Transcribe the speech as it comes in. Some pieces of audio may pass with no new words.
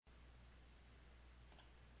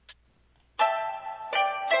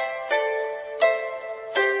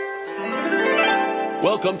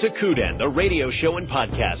Welcome to KUDEN, the radio show and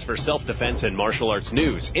podcast for self-defense and martial arts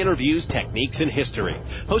news, interviews, techniques, and history.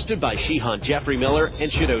 Hosted by Shihan Jeffrey Miller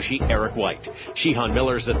and Shidoshi Eric White. Shihan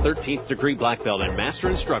Miller is a 13th degree black belt and master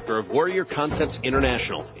instructor of Warrior Concepts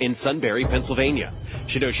International in Sunbury, Pennsylvania.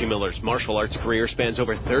 Shidoshi Miller's martial arts career spans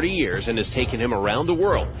over 30 years and has taken him around the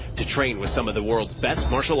world to train with some of the world's best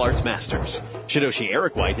martial arts masters. Shidoshi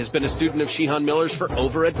Eric White has been a student of Shihan Miller's for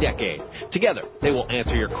over a decade. Together, they will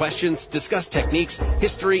answer your questions, discuss techniques,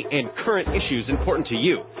 history, and current issues important to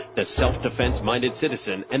you, the self-defense-minded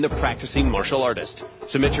citizen and the practicing martial artist.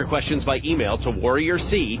 Submit your questions by email to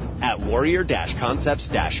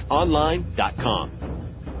warrior-concepts-online.com.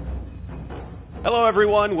 Hello,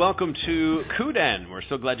 everyone. Welcome to KUDEN. We're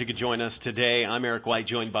so glad you could join us today. I'm Eric White,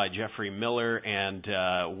 joined by Jeffrey Miller, and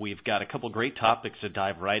we've got a couple great topics to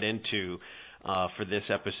dive right into for this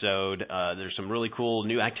episode. There's some really cool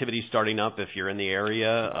new activities starting up if you're in the area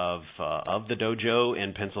of the dojo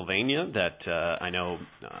in Pennsylvania that I know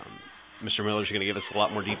Mr. Miller's going to give us a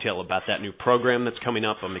lot more detail about that new program that's coming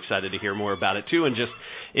up. I'm excited to hear more about it, too. And just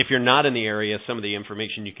if you're not in the area, some of the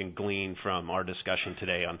information you can glean from our discussion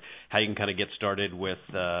today on how you can kind of get started with,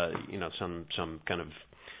 some kind of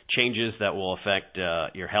changes that will affect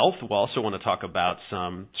your health. We'll also want to talk about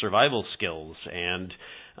some survival skills and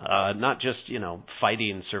not just,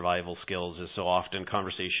 fighting survival skills, as so often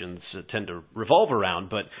conversations tend to revolve around,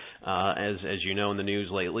 but as you know in the news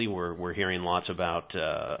lately, we're hearing lots about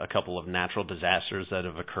a couple of natural disasters that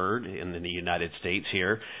have occurred in the United States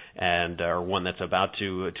here, and one that's about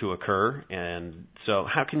to occur. And so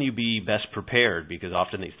how can you be best prepared? Because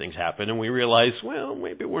often these things happen, and we realize, well,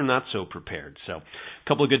 maybe we're not so prepared. So a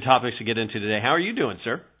couple of good topics to get into today. How are you doing,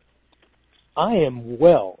 sir? I am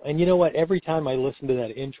well. And you know what? Every time I listen to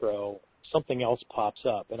that intro, something else pops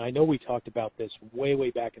up. And I know we talked about this way,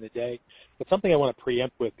 way back in the day, but something I want to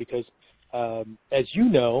preempt with because, as you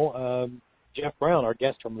know, Jeff Brown, our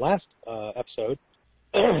guest from last episode,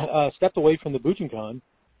 stepped away from the Bujinkan.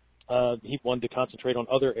 He wanted to concentrate on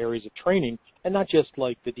other areas of training and not just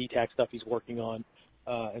like the DTAC stuff he's working on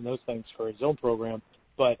and those things for his own program,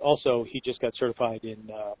 but also he just got certified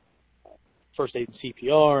in first aid and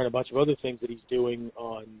CPR and a bunch of other things that he's doing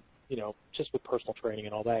on, just with personal training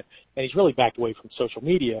and all that. And he's really backed away from social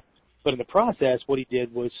media. But in the process, what he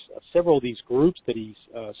did was several of these groups that he's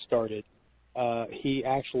started, he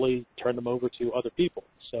actually turned them over to other people.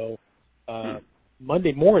 So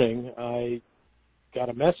Monday morning, I got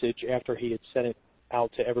a message after he had sent it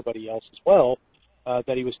out to everybody else as well,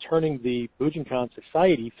 that he was turning the Bujinkan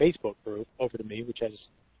Society Facebook group over to me, which has a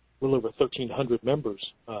little over 1,300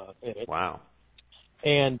 members in it. Wow.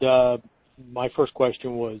 And my first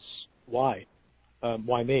question was, why?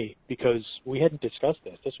 Why me? Because we hadn't discussed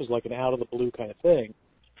this. This was like an out-of-the-blue kind of thing.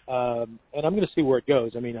 And I'm going to see where it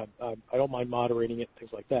goes. I mean, I don't mind moderating it and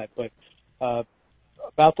things like that. But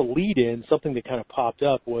about the lead-in, something that kind of popped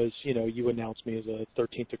up was, you announced me as a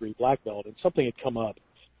 13th degree black belt, and something had come up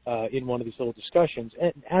in one of these little discussions,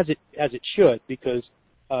 and as it should, because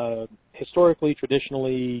historically,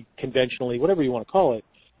 traditionally, conventionally, whatever you want to call it,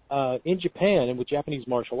 in Japan and with Japanese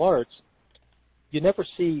martial arts, you never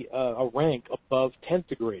see a rank above 10th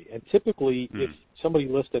degree. And typically, if somebody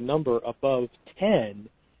lists a number above 10,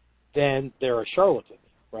 then they're a charlatan,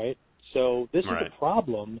 right? So this is a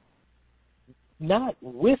problem, not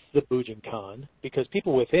with the Bujinkan, because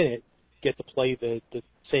people within it get to play the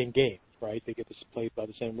same game, right? They get to play by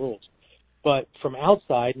the same rules. But from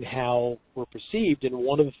outside and how we're perceived, and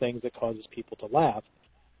one of the things that causes people to laugh,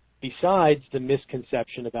 besides the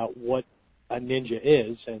misconception about what a ninja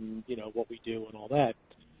is and, what we do and all that,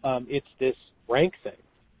 it's this rank thing,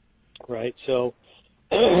 right? So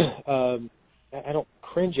I don't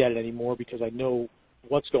cringe at it anymore because I know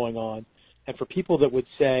what's going on. And for people that would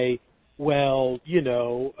say, well,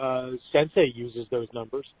 Sensei uses those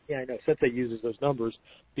numbers. Yeah, I know. Sensei uses those numbers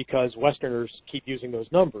because Westerners keep using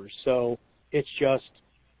those numbers. So it's just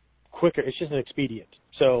quicker. It's just an expedient.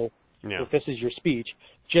 So if this is your speech,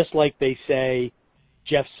 just like they say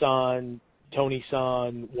Jeff-san,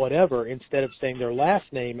 Tony-san, whatever, instead of saying their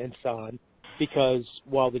last name and san, because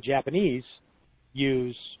while the Japanese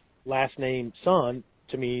use last name san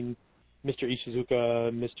to mean Mr.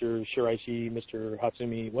 Ishizuka, Mr. Shiraishi, Mr.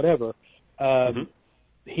 Hatsumi, whatever,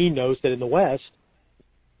 he knows that in the West,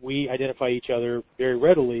 we identify each other very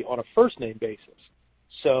readily on a first name basis.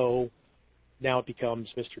 So now it becomes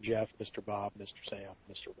Mr. Jeff, Mr. Bob, Mr. Sam,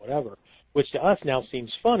 Mr. whatever, which to us now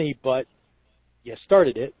seems funny, but you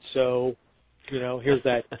started it. So, here's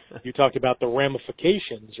that. You talked about the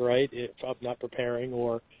ramifications, right, of not preparing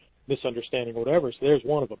or misunderstanding or whatever. So there's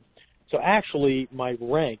one of them. So actually, my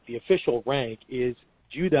rank, the official rank, is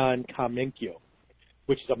Judan Kamenkyo.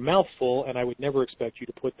 which is a mouthful, and I would never expect you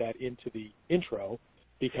to put that into the intro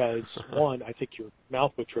because, one, I think your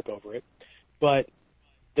mouth would trip over it, but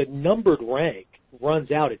the numbered rank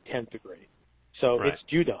runs out at 10th degree. So right. it's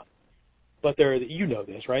Judan. But there are, you know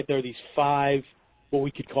this, right? There are these 5, what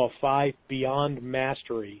we could call 5 beyond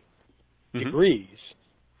mastery degrees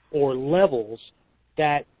or levels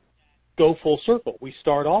that go full circle. We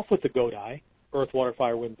start off with the Godai, Earth, Water,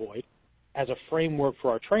 Fire, Wind, Void, as a framework for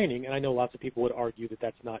our training, and I know lots of people would argue that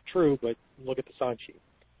that's not true, but look at the Sanchi.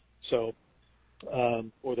 So,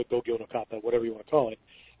 or the Gogyo no Kata, whatever you want to call it.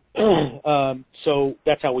 So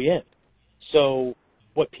that's how we end. So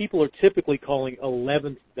what people are typically calling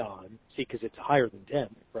 11th Dan, see, because it's higher than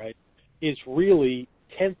 10th, right, is really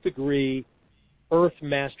 10th degree Earth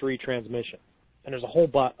mastery transmission. And there's a whole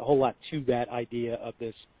lot to that idea of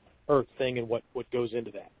this Earth thing and what goes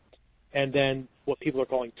into that. And then what people are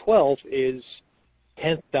calling 12 is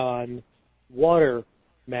 10th Dan water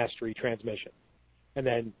mastery transmission. And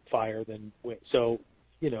then fire, then wind. So,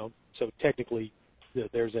 so technically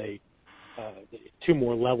there's 2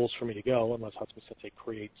 more levels for me to go, unless Hatsumi Sensei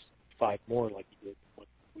creates 5 more like he did when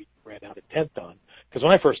we ran out at 10th Dan. Because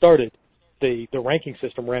when I first started, the ranking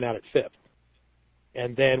system ran out at 5th.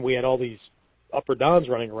 And then we had all these upper dans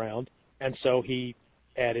running around, and so he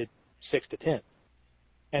added 6 to 10.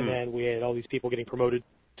 And then we had all these people getting promoted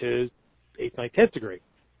to 8th, 9th, 10th degree.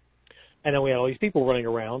 And then we had all these people running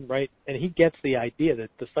around, right? And he gets the idea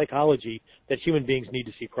that the psychology that human beings need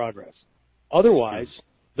to see progress. Otherwise,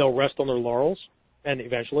 they'll rest on their laurels, and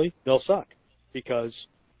eventually they'll suck because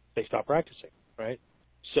they stop practicing, right?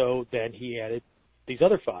 So then he added these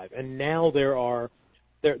other 5. And now there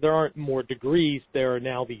aren't more degrees. There are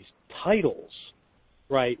now these titles,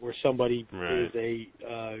 right, where somebody is a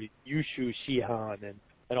Yushu Shihan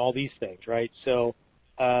and all these things, right? So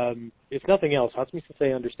if nothing else, Hatsumi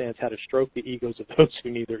Sensei understands how to stroke the egos of those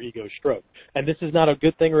who need their egos stroked. And this is not a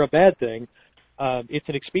good thing or a bad thing. It's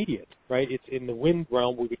an expedient, right? It's in the wind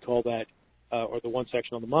realm, we would call that, or the one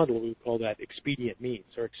section on the module, we would call that expedient means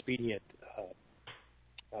or expedient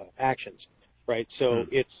actions, right? So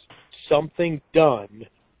it's something done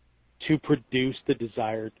to produce the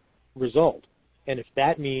desired result. And if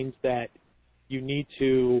that means that you need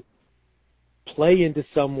to play into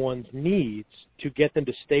someone's needs to get them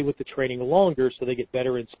to stay with the training longer so they get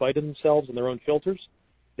better in spite of themselves and their own filters,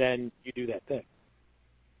 then you do that thing.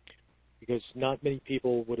 Because not many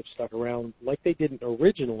people would have stuck around like they didn't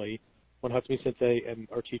originally when Hatsumi Sensei and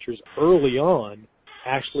our teachers early on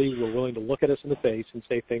actually were willing to look at us in the face and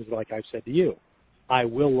say things like I've said to you. I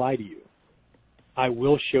will lie to you. I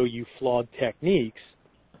will show you flawed techniques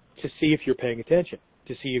to see if you're paying attention,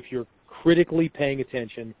 to see if you're critically paying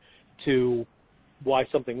attention to why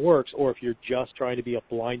something works, or if you're just trying to be a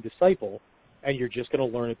blind disciple and you're just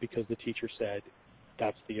going to learn it because the teacher said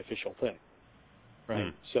that's the official thing,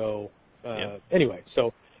 right? So anyway,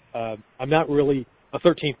 so I'm not really a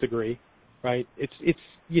 13th degree, right? It's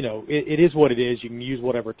it is what it is. You can use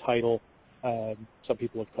whatever title. Some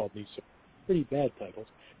people have called me some pretty bad titles.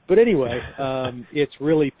 But anyway, it's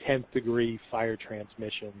really 10th degree fire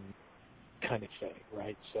transmission kind of thing,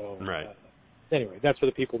 right? So anyway, that's for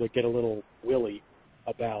the people that get a little willy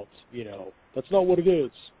about, that's not what it is,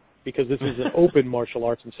 because this is an open martial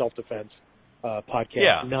arts and self-defense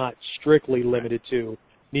podcast, not strictly limited to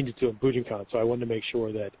Ninjutsu and Bujinkan. So I wanted to make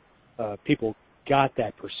sure that people got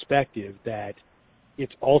that perspective that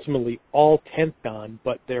it's ultimately all 10th Dan,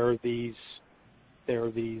 but there are these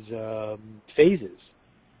phases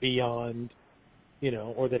beyond,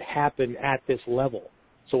 or that happen at this level.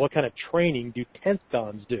 So what kind of training do 10th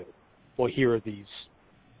Dans do? Well, here are these,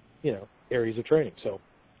 areas of training. So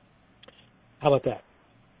how about that?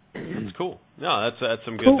 That's cool. No, that's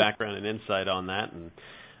some good background and insight on that, and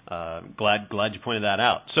glad you pointed that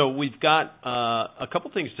out. So we've got a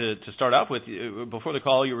couple things to start off with. Before the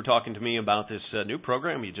call, you were talking to me about this new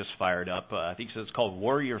program you just fired up. I think it's called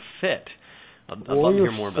Warrior Fit. I'd love to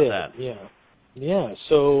hear more about that. Yeah.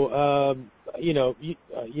 So,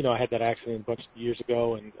 I had that accident a bunch of years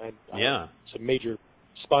ago, and I had some major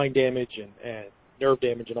spine damage and nerve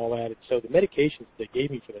damage and all that. And so the medications they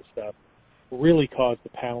gave me for this stuff really caused the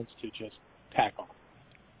pounds to just pack on.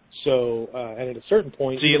 So, and at a certain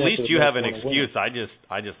point, see, at least you have an excuse.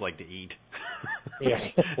 I just like to eat.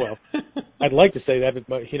 Well, I'd like to say that,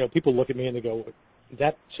 but people look at me and they go, "Is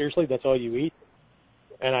that seriously? That's all you eat?"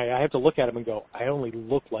 And I have to look at them and go, I only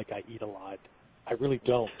look like I eat a lot. I really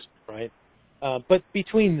don't, right? But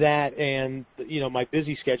between that and, my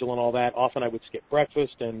busy schedule and all that, often I would skip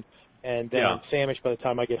breakfast and then I'm famished by the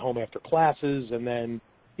time I get home after classes, and then,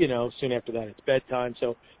 soon after that it's bedtime.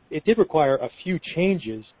 So it did require a few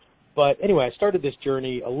changes But anyway, I started this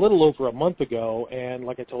journey a little over a month ago, and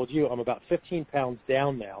like I told you, I'm about 15 pounds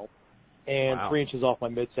down now, and Wow. 3 inches off my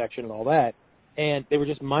midsection and all that. And they were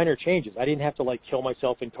just minor changes. I didn't have to, like, kill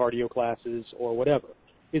myself in cardio classes or whatever.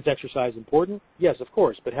 Is exercise important? Yes, of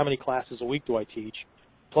course. But how many classes a week do I teach?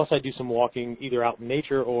 Plus, I do some walking either out in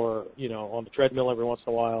nature or, on the treadmill every once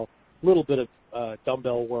in a while, a little bit of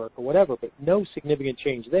dumbbell work or whatever, but no significant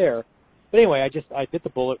change there. But anyway, I bit the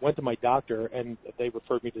bullet, went to my doctor, and they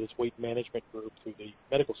referred me to this weight management group through the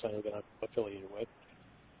medical center that I'm affiliated with,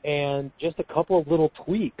 and just a couple of little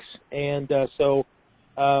tweaks. And so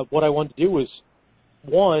what I wanted to do was,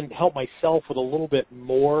 one, help myself with a little bit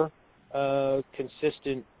more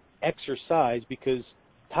consistent exercise, because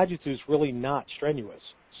Taijutsu is really not strenuous.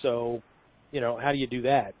 So, how do you do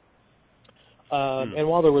that? And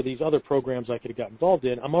while there were these other programs I could have got involved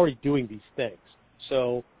in, I'm already doing these things.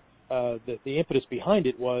 So the impetus behind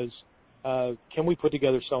it was, can we put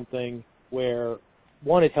together something where,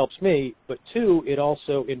 one, it helps me, but two, it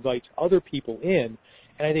also invites other people in.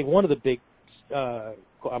 And I think one of the big, I'm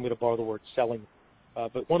going to borrow the word selling,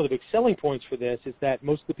 but one of the big selling points for this is that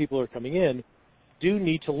most of the people who are coming in do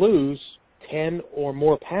need to lose 10 or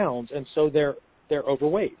more pounds, and so they're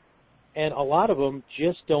overweight. And a lot of them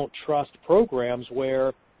just don't trust programs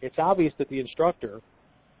where it's obvious that the instructor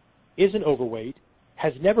isn't overweight,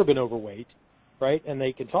 has never been overweight, right? And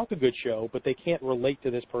they can talk a good show, but they can't relate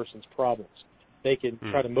to this person's problems. They can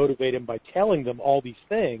try to motivate him by telling them all these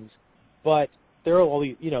things, but there are all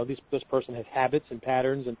these, this person has habits and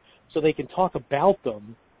patterns, and so they can talk about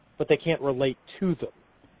them, but they can't relate to them,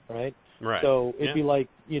 right? Right. So it'd be like,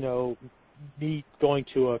 me going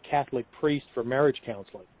to a Catholic priest for marriage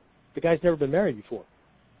counseling. The guy's never been married before.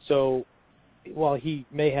 So while he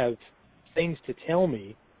may have things to tell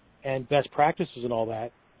me and best practices and all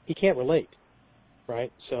that, he can't relate,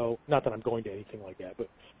 right? So not that I'm going to anything like that, but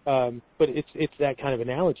it's that kind of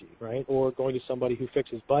analogy, right? Or going to somebody who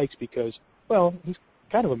fixes bikes because, well, he's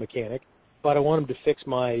kind of a mechanic, but I want him to fix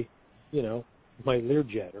my, my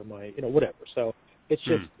Learjet or my, whatever. So it's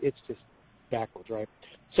just backwards, right?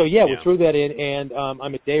 So we threw that in, and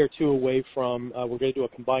I'm a day or two away from, we're going to do a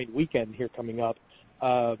combined weekend here coming up,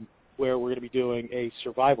 where we're going to be doing a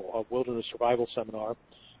wilderness survival seminar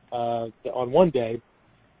on one day,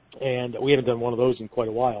 and we haven't done one of those in quite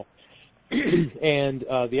a while. And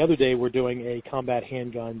the other day we're doing a combat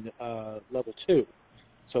handgun level 2.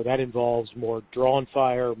 So that involves more drawn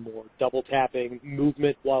fire, more double tapping,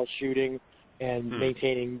 movement while shooting, and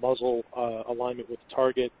maintaining muzzle alignment with the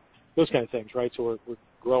target, those kind of things, right? So we're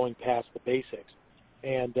growing past the basics.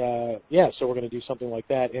 And, so we're going to do something like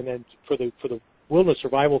that. And then for the wilderness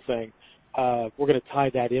survival thing, we're going to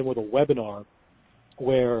tie that in with a webinar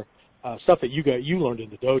where stuff that you learned in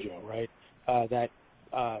the dojo, right? That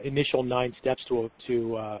initial 9 steps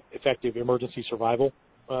to effective emergency survival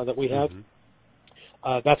that we have.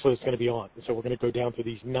 That's what it's going to be on. So we're going to go down through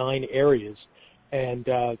these 9 areas. And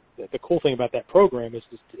the cool thing about that program is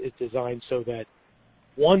it's designed so that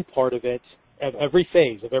one part of it, every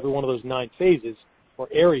phase of every one of those 9 phases or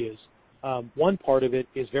areas, one part of it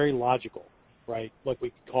is very logical, right? Like we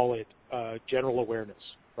could call it general awareness,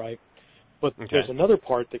 right? But there's another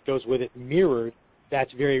part that goes with it mirrored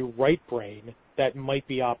that's very right brain that might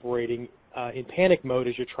be operating in panic mode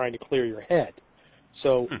as you're trying to clear your head.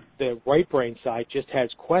 So the right brain side just has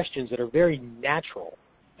questions that are very natural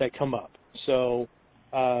that come up. So,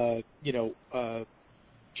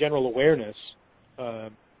 general awareness,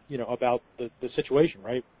 about the situation,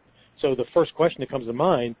 right? So the first question that comes to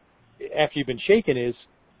mind after you've been shaken is,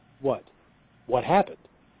 what? What happened,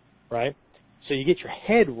 right? So you get your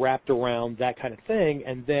head wrapped around that kind of thing,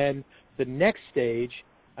 and then the next stage,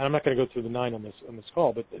 and I'm not going to go through the 9 on this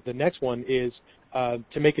call, but the next one is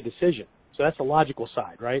to make a decision. So that's the logical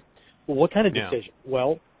side, right? Well, what kind of decision?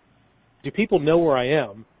 Well, do people know where I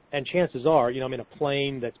am? And chances are, I'm in a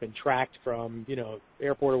plane that's been tracked from,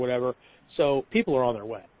 airport or whatever, so people are on their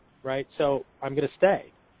way, right? So I'm going to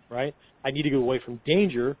stay, right? I need to go away from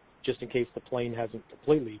danger just in case the plane hasn't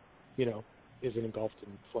completely, isn't engulfed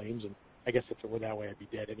in flames. And I guess if it were that way, I'd be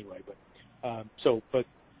dead anyway. But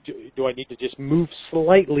do I need to just move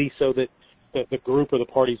slightly so that the group or the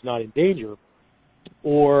party's not in danger?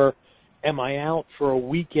 Or am I out for a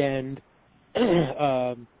weekend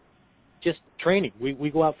just training? We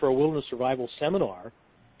go out for a wilderness survival seminar,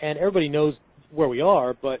 and everybody knows where we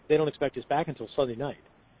are, but they don't expect us back until Sunday night,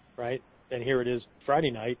 right? And here it is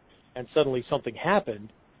Friday night, and suddenly something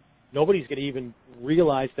happened. Nobody's going to even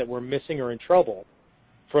realize that we're missing or in trouble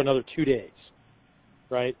for another 2 days,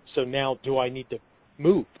 right? So now do I need to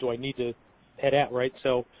move? Do I need to head out, right?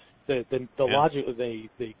 So The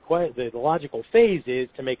logical phase is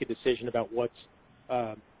to make a decision about what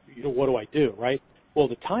do I do, right? Well,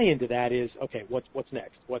 the tie-in to that is, okay, what's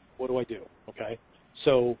next? What do I do? Okay,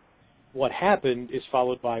 so what happened is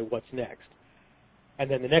followed by what's next, and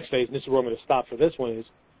then the next phase, and this is where I'm going to stop for this one, is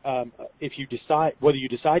if you decide whether you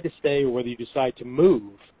decide to stay or whether you decide to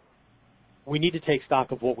move, we need to take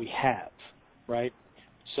stock of what we have, right?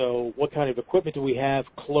 So what kind of equipment do we have,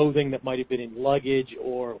 clothing that might have been in luggage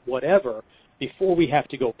or whatever, before we have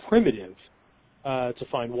to go primitive to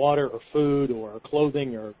find water or food or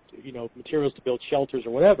clothing or, materials to build shelters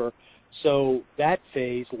or whatever. So that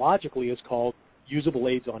phase, logically, is called usable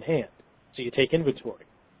aids on hand. So you take inventory,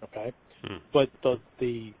 okay? But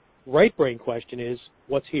the right brain question is,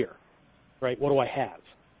 what's here, right? What do I have,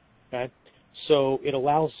 okay? So it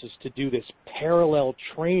allows us to do this parallel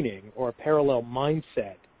training or a parallel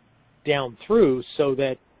mindset down through, so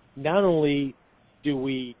that not only do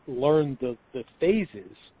we learn the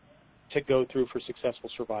phases to go through for successful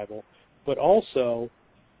survival, but also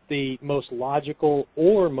the most logical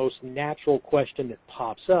or most natural question that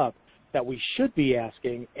pops up that we should be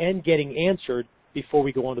asking and getting answered before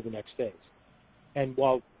we go on to the next phase. And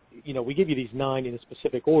while we give you these 9 in a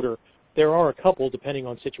specific order, there are a couple, depending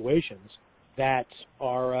on situations, that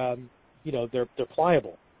are they're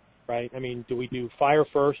pliable, right? I mean, do we do fire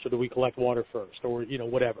first or do we collect water first, or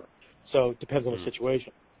whatever? So it depends on the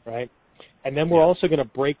situation, right? And then we're also going to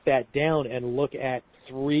break that down and look at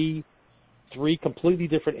three completely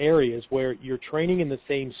different areas where you're training in the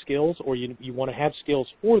same skills, or you want to have skills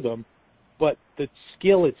for them, but the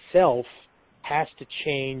skill itself has to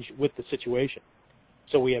change with the situation.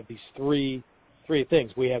 So we have these three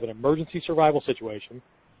things. We have an emergency survival situation.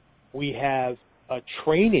 We have a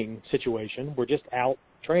training situation. We're just out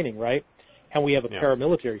training, right? And we have a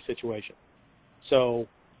paramilitary situation. So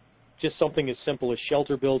just something as simple as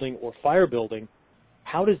shelter building or fire building,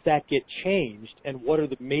 how does that get changed, and what are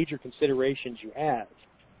the major considerations you have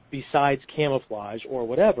besides camouflage or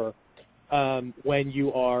whatever when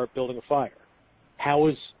you are building a fire? How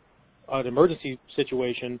is an emergency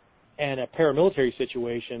situation and a paramilitary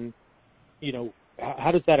situation,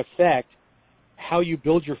 how does that affect how you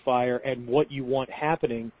build your fire and what you want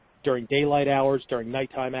happening during daylight hours, during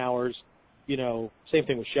nighttime hours? Same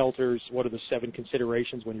thing with shelters. What are the 7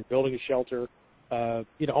 considerations when you're building a shelter?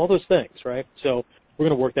 All those things, right? So we're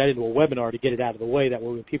going to work that into a webinar to get it out of the way. That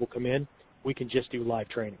way when people come in, we can just do live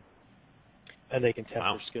training, and they can test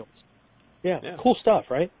their skills. Yeah, cool stuff,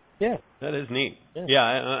 right? Yeah. That is neat. Yeah,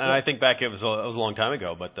 and I think back it was a long time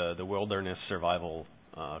ago, but the wilderness survival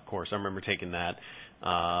course, I remember taking that,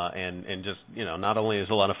 and just, not only is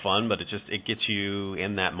it a lot of fun, but it gets you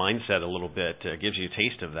in that mindset a little bit, gives you a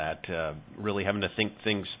taste of that, really having to think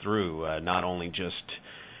things through, not only just,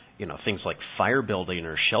 things like fire building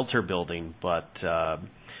or shelter building, but the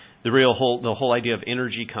whole idea of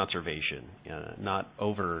energy conservation, not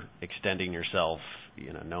overextending yourself,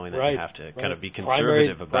 knowing that you have to kind of be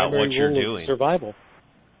conservative about what you're doing.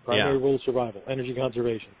 Primary rule of survival, energy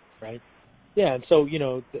conservation, right? Yeah, and so,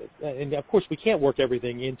 and of course we can't work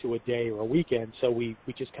everything into a day or a weekend, so we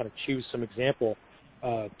just kind of choose some example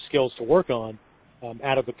skills to work on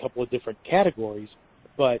out of a couple of different categories.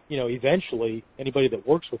 But, eventually anybody that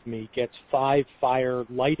works with me gets 5 fire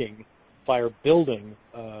lighting, fire building,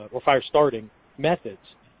 or fire starting methods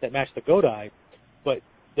that match the GODI, but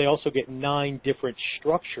they also get 9 different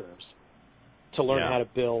structures to learn how to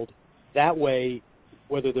build. That way,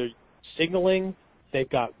 whether they're signaling, they've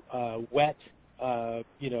got wet,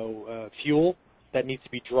 fuel that needs to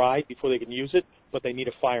be dried before they can use it, but they need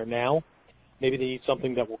a fire now. Maybe they need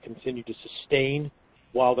something that will continue to sustain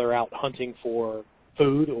while they're out hunting for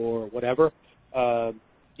food or whatever.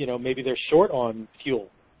 Maybe they're short on fuel,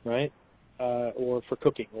 right? Or for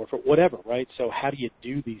cooking or for whatever, right? So how do you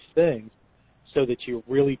do these things so that you're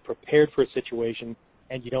really prepared for a situation,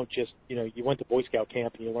 and you don't just, you went to Boy Scout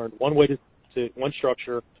camp and you learned one way to one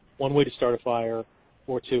structure, one way to start a fire,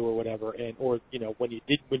 or 2 or whatever, and when you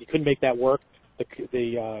couldn't make that work,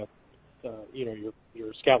 your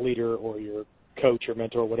scout leader or your coach or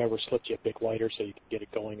mentor or whatever slipped you a big lighter so you could get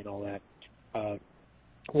it going and all that,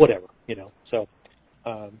 whatever, So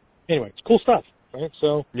anyway, it's cool stuff, right?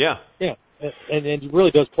 So yeah, and it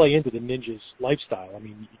really does play into the ninja's lifestyle. I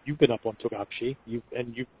mean, you've been up on Togakushi, you've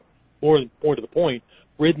more to the point,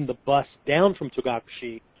 ridden the bus down from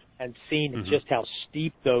Togakushi and seen just how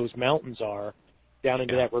steep those mountains are down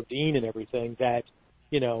into that ravine and everything, that,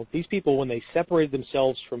 these people, when they separated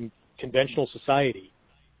themselves from conventional society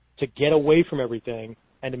to get away from everything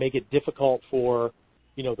and to make it difficult for,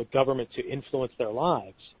 the government to influence their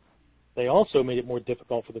lives, they also made it more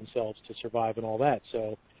difficult for themselves to survive and all that.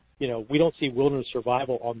 So, we don't see wilderness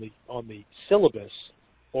survival on the syllabus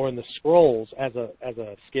or in the scrolls as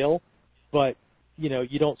a skill, but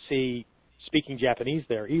you don't see speaking Japanese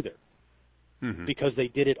there either, because they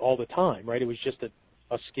did it all the time, right? It was just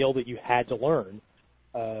a skill that you had to learn,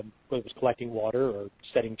 whether it was collecting water or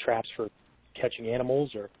setting traps for catching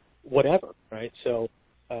animals or whatever, right? So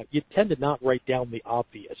you tend to not write down the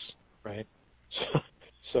obvious, right?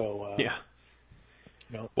 Yeah.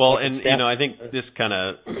 Well, and I think this kind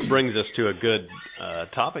of brings us to a good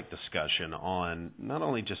topic discussion on not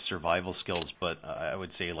only just survival skills, but I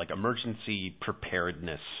would say like emergency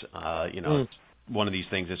preparedness. It's one of these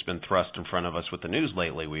things that's been thrust in front of us with the news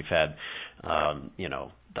lately. We've had,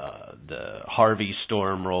 the Harvey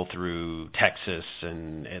storm roll through Texas,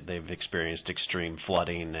 and they've experienced extreme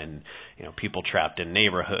flooding, and people trapped in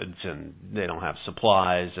neighborhoods, and they don't have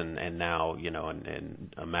supplies, and now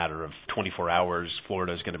in a matter of 24 hours,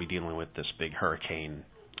 Florida is going to be dealing with this big hurricane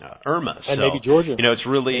Irma. And maybe Georgia. It's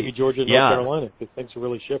really maybe Georgia and North Carolina, because things are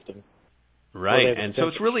really shifting. Right, and so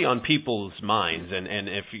it's really on people's minds, and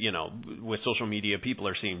if, with social media, people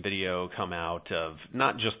are seeing video come out of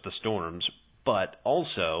not just the storms, but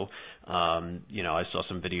also, I saw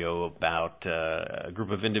some video about a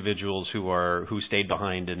group of individuals who stayed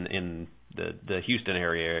behind in the Houston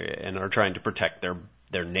area and are trying to protect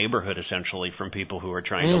their neighborhood essentially from people who are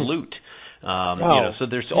trying to loot. So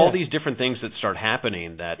there's all these different things that start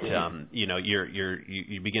happening that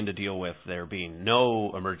you begin to deal with there being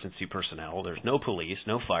no emergency personnel, there's no police,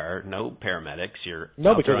 no fire, no paramedics.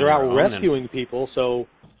 Because they're out rescuing people, so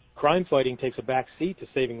crime fighting takes a back seat to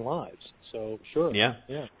saving lives. So sure. Yeah.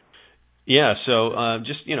 So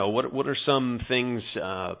just what are some things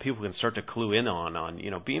people can start to clue in on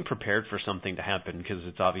being prepared for something to happen, because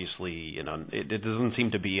it's obviously it doesn't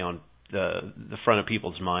seem to be on the front of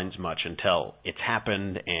people's minds much until it's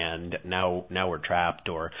happened, and now we're trapped,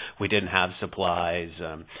 or we didn't have supplies.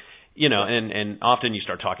 And often you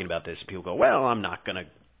start talking about this, and people go, well, I'm not gonna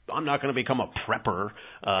become a prepper,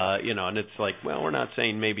 and it's like, well, we're not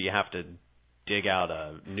saying maybe you have to dig out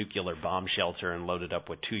a nuclear bomb shelter and load it up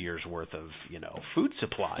with 2 years worth of, food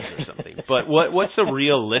supplies or something. But what's a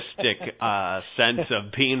realistic sense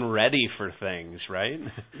of being ready for things, right?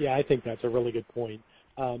 Yeah, I think that's a really good point.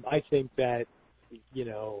 I think that,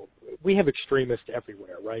 we have extremists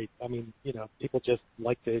everywhere, right? I mean, people just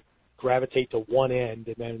like to gravitate to one end,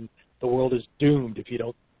 and then the world is doomed if you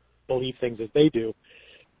don't believe things as they do.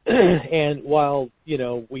 And while,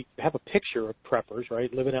 we have a picture of preppers,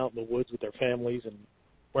 right, living out in the woods with their families and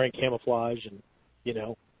wearing camouflage and,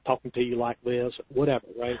 talking to you like this, whatever,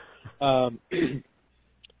 right? A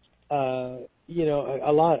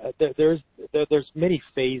lot. There's many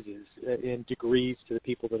phases and degrees to the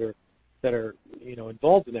people that are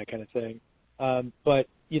involved in that kind of thing. But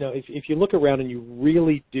if you look around and you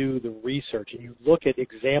really do the research and you look at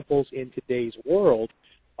examples in today's world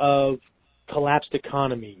of collapsed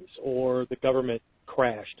economies, or the government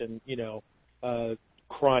crashed and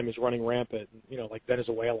crime is running rampant, like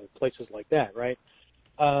Venezuela, places like that, right?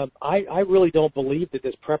 I really don't believe that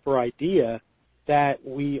this prepper idea that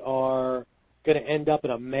we are going to end up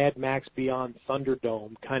in a Mad Max Beyond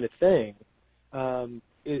Thunderdome kind of thing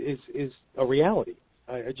is a reality.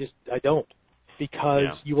 I don't, because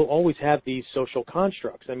you will always have these social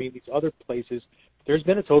constructs. I mean, these other places, there's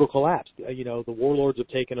been a total collapse. The warlords have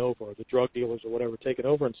taken over, or the drug dealers or whatever taken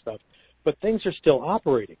over and stuff, but things are still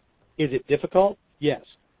operating. Is it difficult? Yes.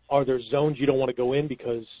 Are there zones you don't want to go in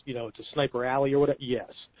because, it's a sniper alley or whatever?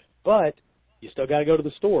 Yes. But you still got to go to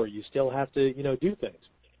the store. You still have to, do things.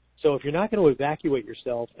 So if you're not going to evacuate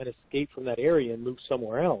yourself and escape from that area and move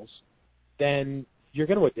somewhere else, then you're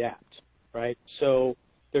going to adapt, right? So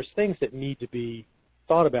there's things that need to be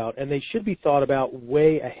thought about, and they should be thought about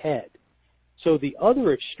way ahead. So the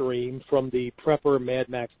other extreme from the prepper Mad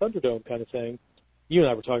Max Thunderdome kind of thing, you and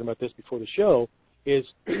I were talking about this before the show, is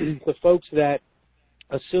the folks that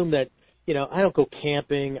assume that, I don't go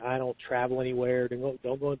camping, I don't travel anywhere, don't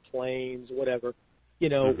go in planes, whatever.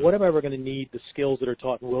 What am I ever going to need the skills that are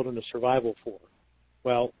taught in wilderness survival for?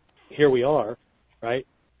 Well, here we are, right?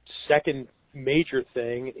 Second major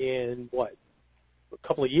thing in, a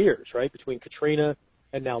couple of years, right, between Katrina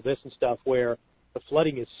and now this and stuff, where the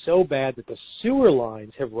flooding is so bad that the sewer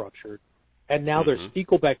lines have ruptured, and now there's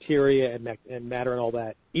fecal bacteria and matter and all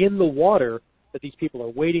that in the water that these people are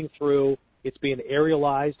wading through. It's being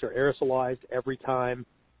aerialized or aerosolized every time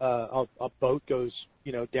a boat goes,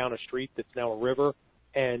 down a street that's now a river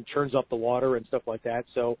and churns up the water and stuff like that.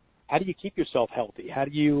 So how do you keep yourself healthy? How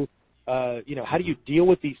do you, how do you deal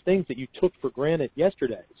with these things that you took for granted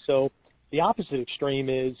yesterday? So the opposite extreme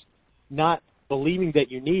is not believing that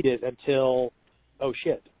you need it until, oh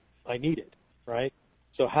shit, I need it, right?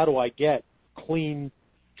 So how do I get clean,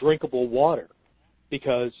 drinkable water?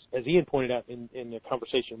 Because, as Ian pointed out in the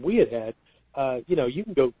conversation we had, you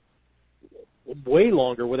can go way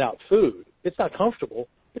longer without food. It's not comfortable,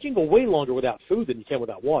 but you can go way longer without food than you can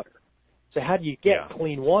without water. So how do you get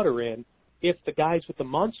clean water in if the guys with the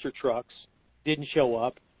monster trucks didn't show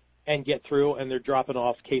up and get through and they're dropping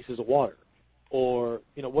off cases of water or,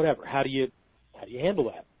 whatever? How do you handle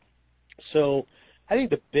that? So I think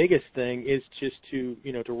the biggest thing is just to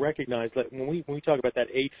recognize that when we talk about that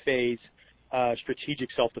 8-phase strategic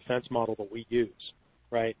self-defense model that we use,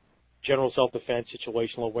 right? General self-defense,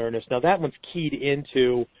 situational awareness. Now that one's keyed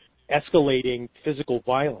into escalating physical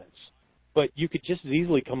violence, but you could just as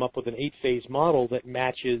easily come up with an 8-phase model that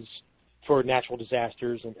matches for natural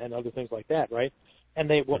disasters and other things like that, right? And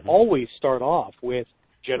they will always start off with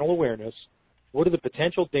general awareness. What are the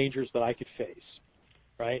potential dangers that I could face,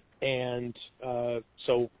 right? And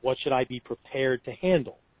so what should I be prepared to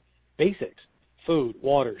handle? Basics: food,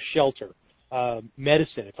 water, shelter,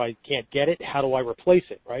 medicine. If I can't get it, how do I replace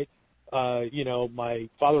it, right? My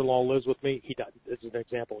father-in-law lives with me. He doesn't. This is an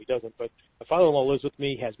example. He doesn't. But my father-in-law lives with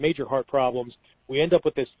me, has major heart problems. We end up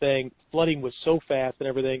with this thing. Flooding was so fast and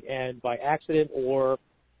everything, and by accident or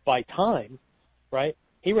by time, right,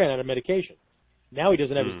 he ran out of medication. Now he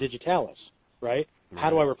doesn't have his digitalis, right? How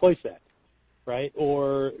do I replace that, right?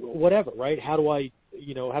 Or whatever, right? How do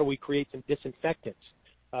we create some disinfectants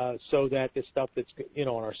so that this stuff that's, on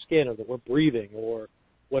our skin or that we're breathing or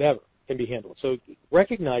whatever can be handled. So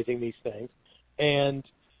recognizing these things and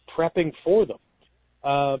prepping for them.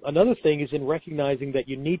 Another thing is in recognizing that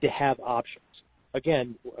you need to have options.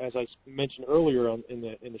 Again, as I mentioned earlier in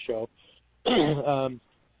the show,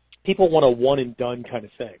 people want a one and done kind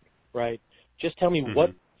of thing, right? Just tell me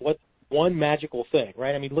what one magical thing,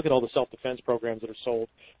 right? I mean, look at all the self-defense programs that are sold.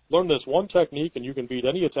 Learn this one technique and you can beat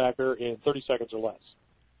any attacker in 30 seconds or less.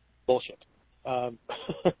 Bullshit. But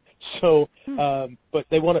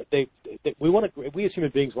we as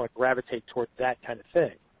human beings want to gravitate toward that kind of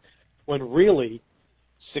thing, when really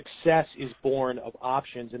success is born of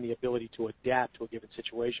options and the ability to adapt to a given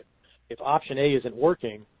situation. If option A isn't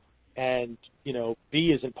working and,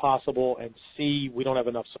 B isn't possible and C, we don't have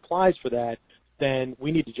enough supplies for that, then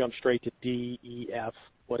we need to jump straight to D, E, F,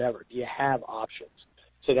 whatever. Do you have options?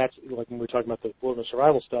 So that's like when we're talking about the wilderness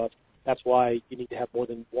survival stuff, that's why you need to have more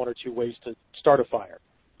than one or two ways to start a fire.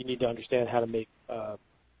 You need to understand how to make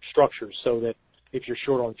structures so that if you're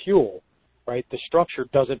short on fuel, right, the structure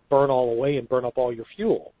doesn't burn all the way and burn up all your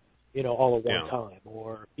fuel, all at one time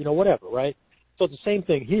or, whatever, right? So it's the same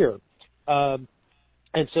thing here.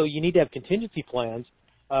 And so you need to have contingency plans.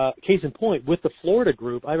 Case in point, with the Florida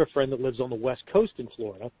group, I have a friend that lives on the West Coast in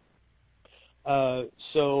Florida.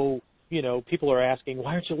 So, people are asking,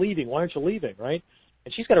 why aren't you leaving? Why aren't you leaving, right?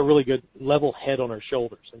 And she's got a really good level head on her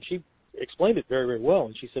shoulders. And she explained it very, very well.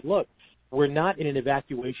 And she said, look, we're not in an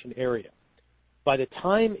evacuation area. By the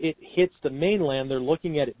time it hits the mainland, they're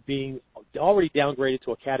looking at it being already downgraded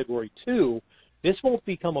to a Category 2. This won't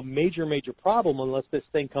become a major, major problem unless this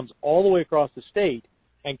thing comes all the way across the state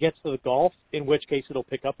and gets to the Gulf, in which case it'll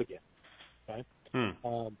pick up again. Okay?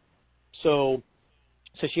 So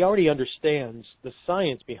she already understands the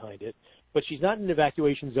science behind it, but she's not in an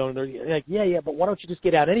evacuation zone. And they're like, yeah, but why don't you just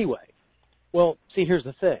get out anyway? Well, see, here's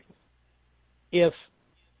the thing. If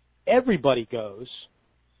everybody goes,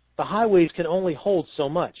 the highways can only hold so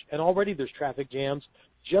much, and already there's traffic jams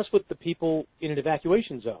just with the people in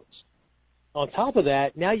evacuation zones. On top of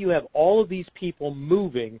that, now you have all of these people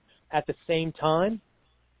moving at the same time.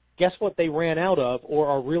 Guess what they ran out of or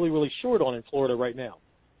are really, really short on in Florida right now?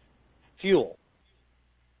 Fuel.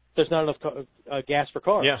 There's not enough gas for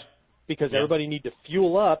cars because everybody needs to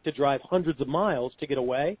fuel up to drive hundreds of miles to get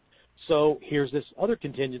away. So here's this other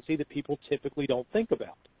contingency that people typically don't think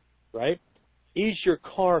about, right? Is your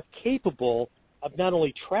car capable of not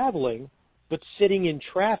only traveling but sitting in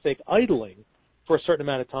traffic idling for a certain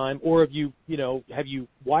amount of time, or have you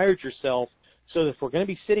wired yourself so that if we're going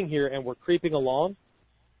to be sitting here and we're creeping along,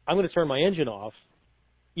 I'm going to turn my engine off.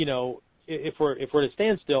 If we're at a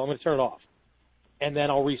standstill, I'm going to turn it off, and then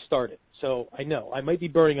I'll restart it. So I know I might be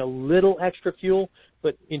burning a little extra fuel,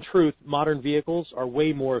 but in truth, modern vehicles are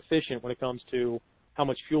way more efficient when it comes to how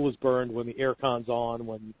much fuel is burned when the air con's on,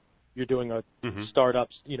 when you're doing a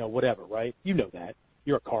startups, whatever, right? You know that.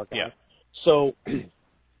 You're a car guy. Yeah. So,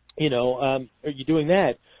 are you doing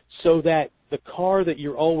that so that the car that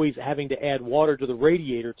you're always having to add water to the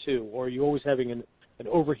radiator to, or you're always having an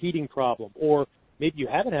overheating problem, or maybe you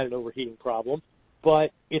haven't had an overheating problem,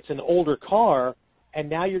 but it's an older car, and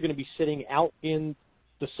now you're going to be sitting out in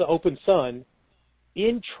the open sun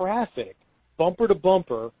in traffic, bumper to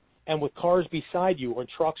bumper, and with cars beside you or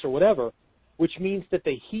trucks or whatever, which means that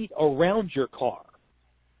the heat around your car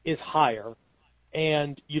is higher,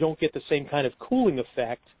 and you don't get the same kind of cooling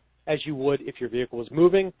effect as you would if your vehicle was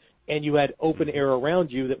moving and you had open air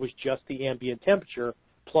around you that was just the ambient temperature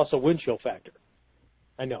plus a wind chill factor.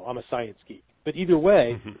 I know, I'm a science geek. But either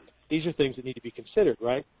way, these are things that need to be considered,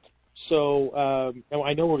 right? So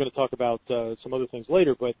I know we're going to talk about some other things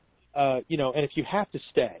later, but, and if you have to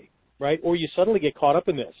stay, right, or you suddenly get caught up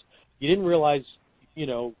in this, you didn't realize,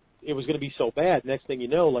 it was going to be so bad. Next thing you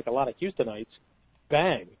know, like a lot of Houstonites,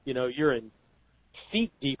 bang, you're in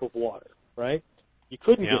feet deep of water, right? You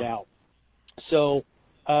couldn't get out. So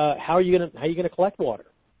how are you going to collect water,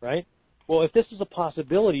 right? Well, if this is a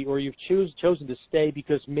possibility, or you've chosen to stay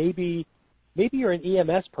because maybe you're an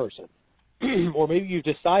EMS person, or maybe you've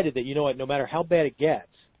decided that, no matter how bad it gets,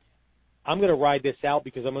 I'm going to ride this out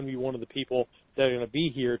because I'm going to be one of the people that are going to be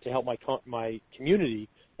here to help my community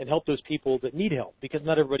and help those people that need help, because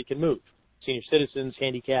not everybody can move, senior citizens,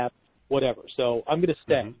 handicapped, whatever. So I'm going to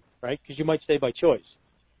stay, right, because you might stay by choice.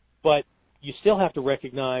 But you still have to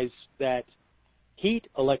recognize that heat,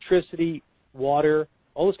 electricity, water,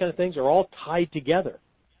 all those kind of things are all tied together.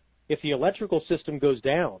 If the electrical system goes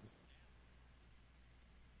down,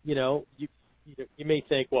 you may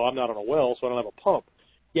think, well, I'm not on a well, so I don't have a pump.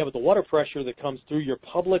 Yeah, but the water pressure that comes through your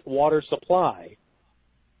public water supply,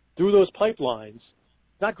 through those pipelines,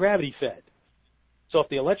 not gravity fed. So if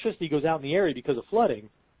the electricity goes out in the area because of flooding,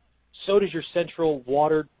 so does your central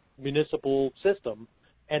water municipal system,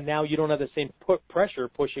 and now you don't have the same pressure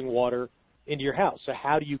pushing water into your house. So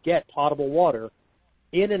how do you get potable water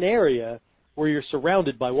in an area where you're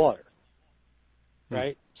surrounded by water,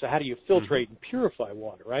 right? So how do you filtrate and purify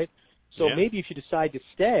water, right? So maybe if you decide to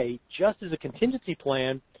stay, just as a contingency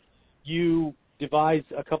plan, you devise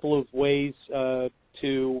a couple of ways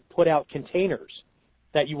to put out containers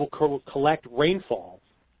that you will collect rainfall,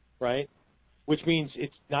 right? Which means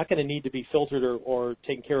it's not going to need to be filtered or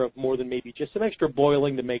taken care of more than maybe just some extra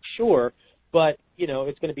boiling to make sure, but,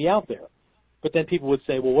 it's going to be out there. But then people would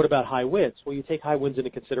say, well, what about high winds? Well, you take high winds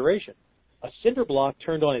into consideration. A cinder block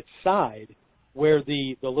turned on its side, where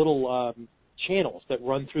the little channels that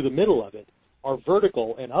run through the middle of it are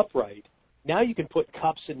vertical and upright. Now you can put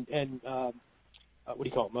cups and what do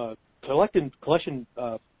you call them, collection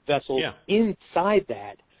vessels inside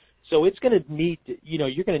that. So it's going to need to,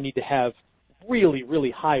 you're going to need to have really,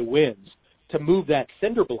 really high winds to move that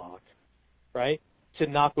cinder block, right, to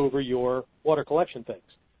knock over your water collection things.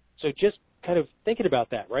 So just kind of thinking about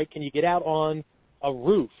that, right? Can you get out on a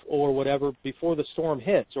roof or whatever before the storm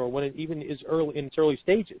hits, or when it even is in its early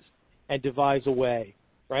stages, and devise a way,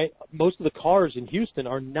 right? Most of the cars in Houston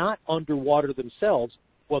are not underwater themselves.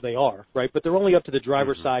 Well, they are, right? But they're only up to the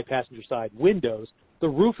driver's side, passenger side windows. The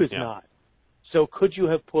roof is not. So could you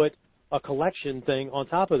have put a collection thing on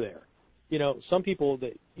top of there? Some people,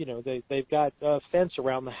 they've got a fence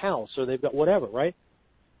around the house, or they've got whatever, right?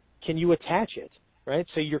 Can you attach it, right?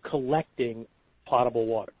 So you're collecting potable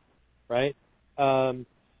water, right? So,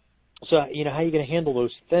 how are you going to handle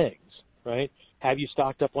those things, right? Have you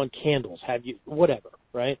stocked up on candles? Have you, whatever,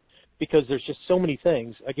 right? Because there's just so many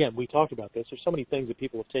things. Again, we talked about this. There's so many things that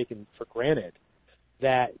people have taken for granted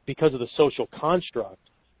that because of the social construct,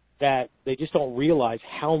 that they just don't realize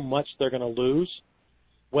how much they're going to lose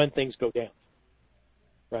when things go down,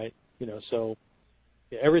 right? So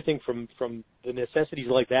everything from the necessities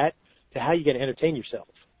like that to how you going to entertain yourself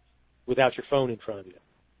without your phone in front of you,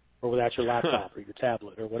 or without your laptop or your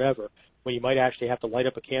tablet or whatever, when you might actually have to light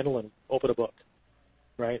up a candle and open a book,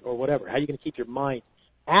 right, or whatever. How are you going to keep your mind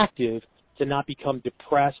active to not become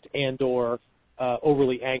depressed and or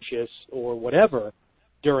overly anxious or whatever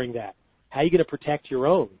during that? How are you going to protect your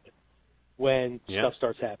own when stuff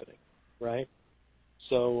starts happening, right?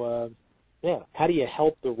 So, how do you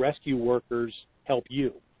help the rescue workers help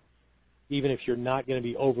you, even if you're not going to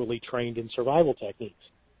be overly trained in survival techniques?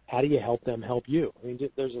 How do you help them help you? I mean,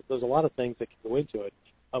 there's a lot of things that can go into it.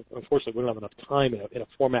 Unfortunately, we don't have enough time in a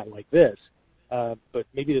format like this, but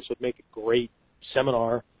maybe this would make a great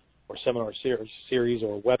seminar or seminar series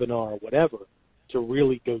or webinar or whatever to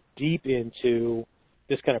really go deep into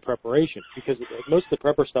this kind of preparation. Because most of the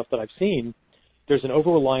prepper stuff that I've seen, there's an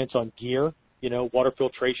over-reliance on gear, water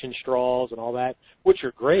filtration straws and all that, which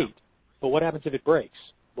are great. But what happens if it breaks?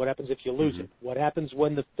 What happens if you lose it? What happens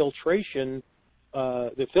when the filtration,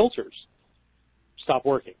 the filters stop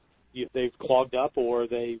working? They've clogged up, or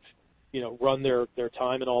they've, run their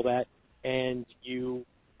time and all that, and you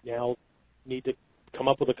now need to come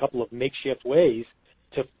up with a couple of makeshift ways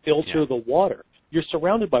to filter the water. You're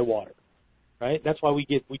surrounded by water, right? That's why we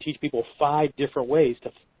teach people 5 different ways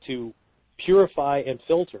to purify and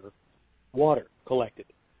filter water collected.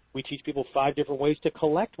 We teach people 5 different ways to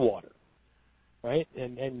collect water, right?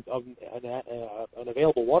 And an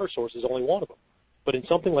available water source is only one of them. But in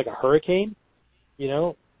something like a hurricane,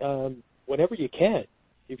 whenever you can,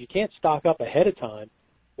 if you can't stock up ahead of time,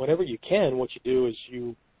 whenever you can, what you do is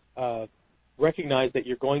you recognize that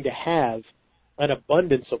you're going to have an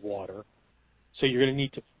abundance of water, so you're going to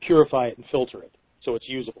need to purify it and filter it so it's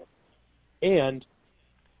usable. And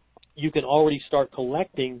you can already start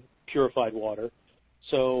collecting purified water.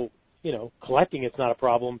 So, collecting it's not a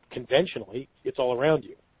problem conventionally. It's all around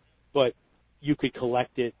you. But you could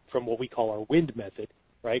collect it from what we call our wind method,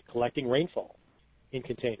 right? Collecting rainfall in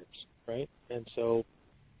containers, right? And so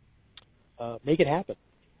make it happen,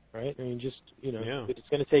 right? I mean, just, it's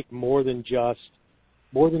going to take more than just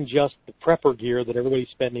the prepper gear that everybody's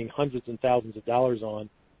spending hundreds and thousands of dollars on,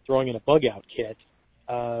 throwing in a bug-out kit,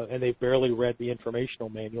 and they've barely read the informational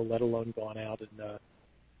manual, let alone gone out and,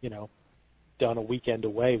 done a weekend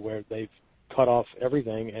away where they've cut off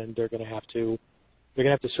everything, and they're going to have to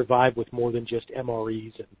survive with more than just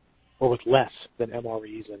MREs or with less than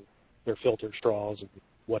MREs and their filter straws and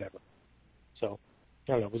whatever. So,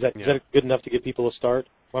 I don't know. Was that good enough to get people a start?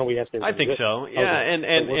 Why don't we ask everybody? I think so. Yeah,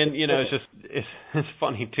 okay. It's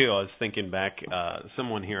funny too. I was thinking back.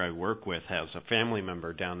 Someone here I work with has a family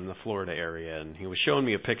member down in the Florida area, and he was showing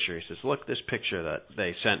me a picture. He says, "Look, this picture that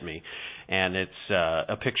they sent me, and it's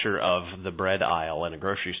a picture of the bread aisle in a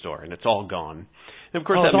grocery store, and it's all gone." And of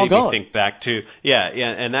course, that made me think back to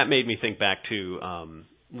and that made me think back to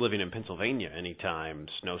living in Pennsylvania. Anytime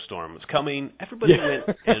snowstorm was coming, everybody went,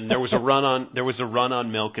 and there was a run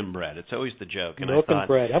on milk and bread. It's always the joke. And milk and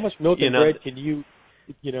bread. How much milk and bread can you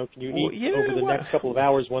eat over the next couple of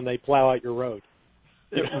hours when they plow out your road?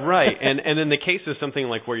 Right, and in the case of something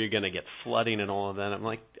like where you're going to get flooding and all of that, I'm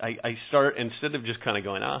like, I start, instead of just kind of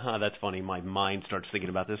going, that's funny, my mind starts thinking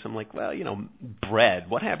about this. I'm like, well, bread,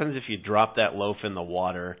 what happens if you drop that loaf in the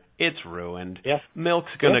water? It's ruined. Yeah.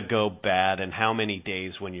 Milk's going to go bad, and how many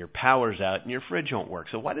days when your power's out and your fridge won't work?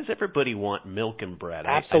 So why does everybody want milk and bread?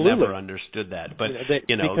 Absolutely. I never understood that. But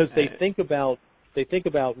because they think about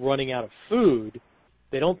running out of food.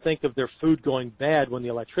 They don't think of their food going bad when the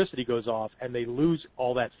electricity goes off and they lose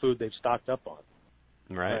all that food they've stocked up on.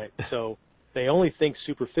 Right. So they only think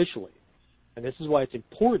superficially. And this is why it's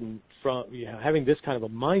important from having this kind of a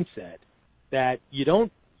mindset that you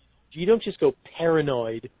don't just go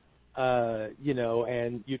paranoid,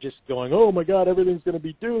 and you're just going, oh my God, everything's going to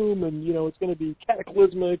be doom, and it's going to be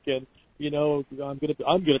cataclysmic, and I'm going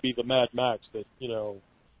to be the Mad Max that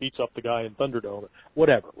beats up the guy in Thunderdome,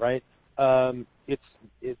 whatever, right?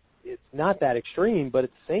 It's not that extreme, but at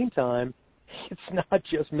the same time, it's not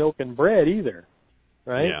just milk and bread either,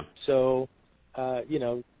 right? Yeah. So,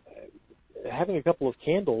 having a couple of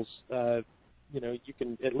candles, you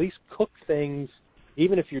can at least cook things,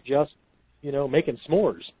 even if you're just, making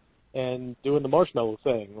s'mores and doing the marshmallow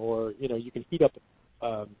thing, or you can heat up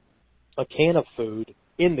a can of food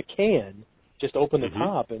in the can, just open the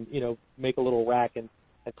top and make a little rack and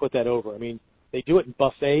put that over. I mean, they do it in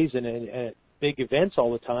buffets and at big events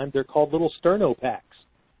all the time. They're called little sterno packs.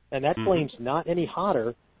 And that flame's not any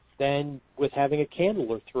hotter than with having a candle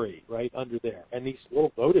or 3 right under there. And these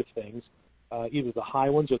little votive things, either the high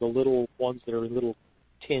ones or the little ones that are in little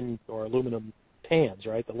tin or aluminum pans,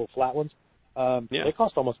 right, the little flat ones, they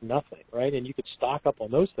cost almost nothing, right? And you could stock up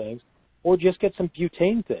on those things, or just get some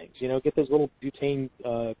butane things. Get those little butane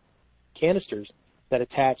canisters that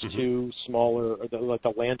attach to smaller, like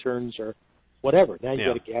the lanterns or whatever. Now you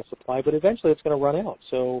got a gas supply, but eventually it's going to run out.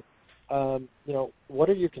 So, what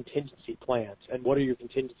are your contingency plans, and what are your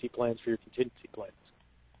contingency plans for your contingency plans?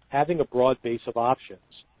 Having a broad base of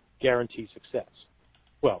options guarantees success.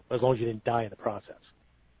 Well, as long as you didn't die in the process,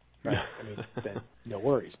 right? I mean, then no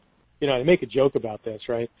worries. I make a joke about this,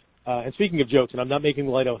 right? And speaking of jokes, and I'm not making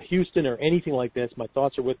light of Houston or anything like this. My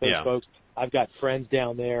thoughts are with those folks. I've got friends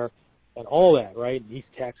down there and all that, right, in East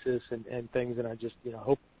Texas and things, and I just,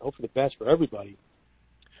 hope for the best for everybody.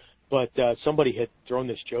 But somebody had thrown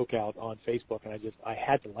this joke out on Facebook, and I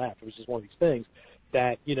had to laugh. It was just one of these things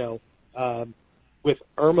that, with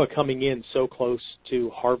Irma coming in so close to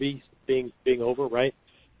Harvey being over, right,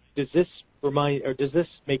 does this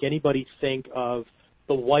make anybody think of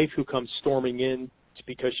the wife who comes storming in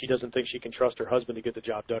because she doesn't think she can trust her husband to get the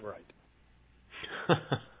job done right?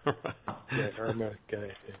 Yeah, Irma,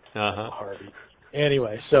 Harvey.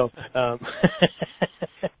 Anyway, so Harvey,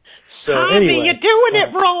 you're doing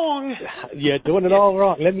it wrong. Yeah, doing it all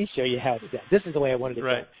wrong. Let me show you how it's done. This is the way I wanted it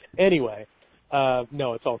done. Anyway,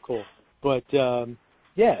 no, it's all cool. But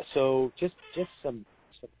so just some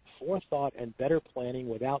forethought and better planning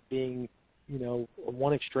without being,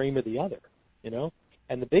 one extreme or the other,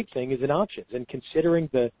 And the big thing is in options and considering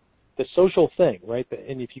the social thing, right?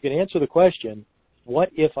 And if you can answer the question, what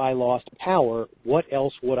if I lost power, what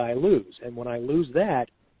else would I lose? And when I lose that,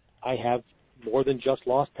 I have more than just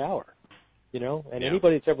lost power, And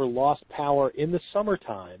anybody that's ever lost power in the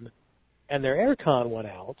summertime and their air con went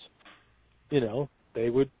out, they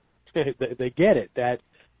get it, that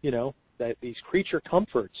these creature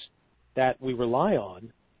comforts that we rely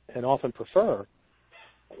on and often prefer,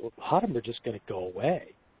 a lot of them are just going to go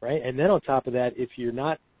away, right? And then on top of that, if you're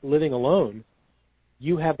not living alone,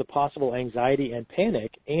 you have the possible anxiety and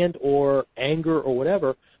panic and or anger or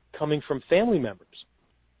whatever coming from family members.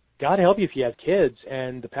 God help you if you have kids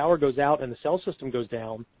and the power goes out and the cell system goes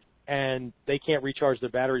down and they can't recharge their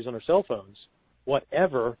batteries on their cell phones.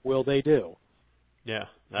 Whatever will they do? Yeah,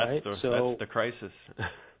 that's the crisis.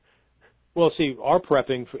 Well, see, our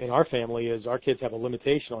prepping in our family is our kids have a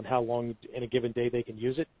limitation on how long in a given day they can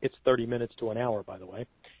use it. It's 30 minutes to an hour, by the way.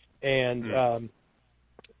 And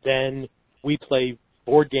then we play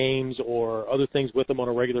board games or other things with them on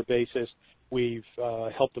a regular basis. We've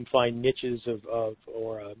helped them find niches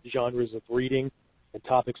or genres of reading and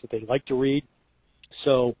topics that they like to read.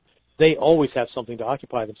 So they always have something to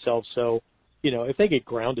occupy themselves. So, if they get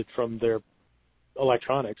grounded from their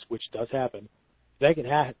electronics, which does happen,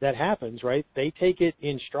 that happens, right? They take it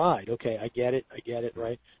in stride. Okay, I get it,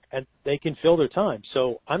 right? And they can fill their time.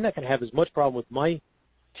 So I'm not going to have as much problem with my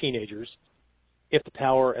teenagers if the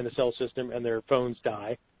power and the cell system and their phones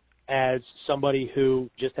die as somebody who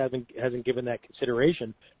just hasn't given that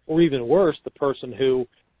consideration, or even worse, the person who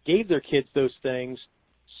gave their kids those things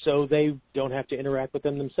so they don't have to interact with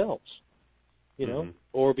them themselves,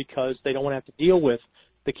 or because they don't want to have to deal with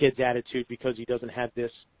the kid's attitude because he doesn't have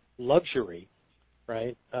this luxury,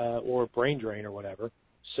 right, or brain drain or whatever.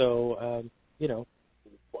 So,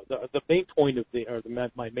 the main point of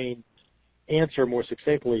my main answer more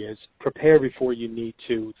succinctly is prepare before you need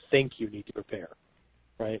to think you need to prepare,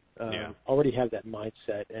 right? Already have that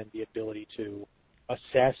mindset and the ability to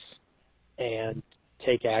assess and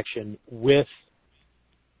take action with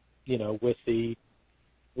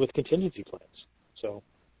contingency plans. So.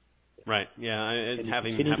 Right. Yeah, and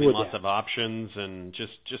having lots of options and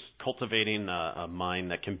just cultivating a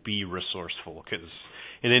mind that can be resourceful, because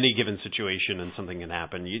in any given situation and something can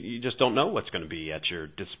happen, you just don't know what's going to be at your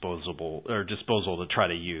disposal to try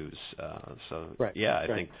to use. Right. I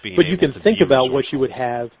think being but you able can to think be about what resourceful. you would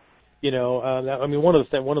have.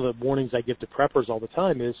 One of the warnings I give to preppers all the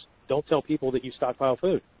time is don't tell people that you stockpile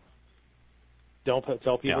food. Don't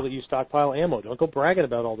tell people that you stockpile ammo. Don't go bragging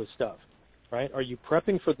about all this stuff. Right? Are you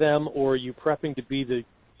prepping for them, or are you prepping to be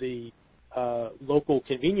the local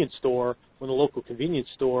convenience store when the local convenience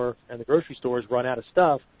store and the grocery stores run out of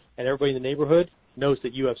stuff, and everybody in the neighborhood knows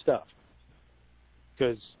that you have stuff?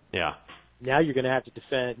 Because now you're going to have to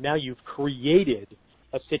defend. Now you've created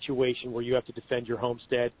a situation where you have to defend your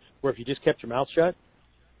homestead, where if you just kept your mouth shut,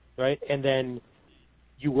 right, and then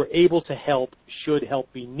you were able to help should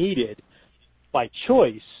help be needed by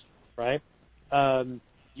choice, right,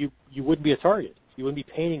 you wouldn't be a target. You wouldn't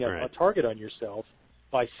be painting a target on yourself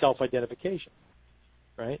by self-identification,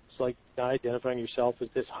 right? It's like not identifying yourself as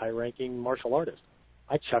this high-ranking martial artist.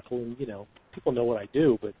 I chuckle and, people know what I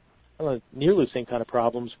do, but I don't have nearly the same kind of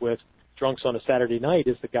problems with drunks on a Saturday night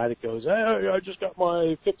as the guy that goes, hey, I just got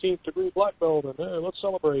my 15th degree black belt, and hey, let's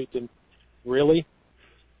celebrate. And really?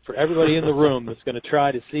 For everybody in the room that's going to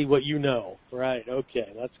try to see what you know, right?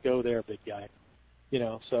 Okay, let's go there, big guy.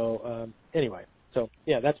 Anyway. So,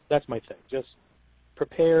 that's my thing. Just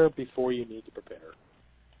prepare before you need to prepare,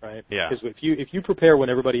 right? Yeah. Because if you prepare when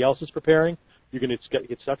everybody else is preparing, you're going to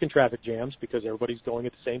get stuck in traffic jams because everybody's going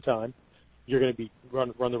at the same time. You're going to be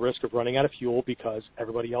run the risk of running out of fuel because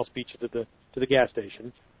everybody else beat you to the gas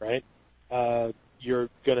station, right? You're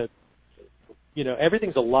going to,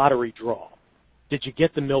 everything's a lottery draw. Did you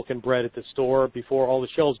get the milk and bread at the store before all the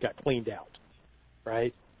shelves got cleaned out,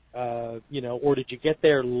 right? Or did you get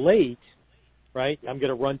there late? Right? I'm going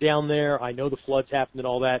to run down there. I know the floods happened and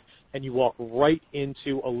all that. And you walk right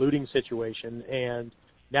into a looting situation, and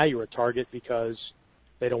now you're a target because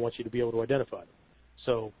they don't want you to be able to identify them.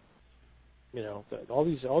 So, all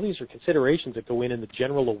these are considerations that go in the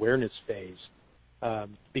general awareness phase,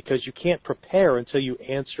 because you can't prepare until you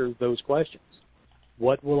answer those questions.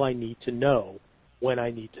 What will I need to know when I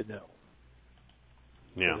need to know?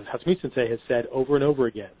 Yeah. As Hatsumi-sensei has said over and over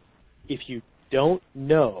again, if you don't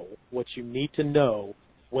know what you need to know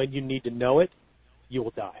when you need to know it, you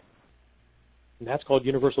will die. And that's called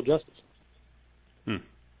universal justice.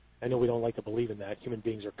 I know we don't like to believe in that. Human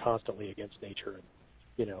beings are constantly against nature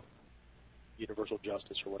and, universal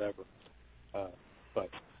justice or whatever. But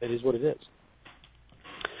it is what it is.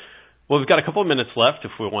 Well, we've got a couple of minutes left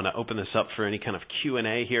if we want to open this up for any kind of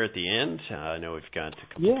Q&A here at the end. I know we've got a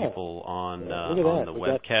couple people on the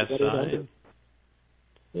webcast side.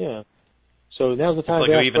 Yeah. So now's the time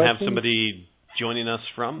to ask questions. We even have somebody joining us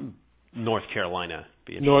from North Carolina.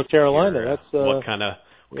 North Carolina. That's what kind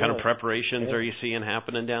of preparations are you seeing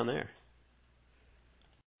happening down there?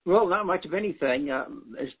 Well, not much of anything.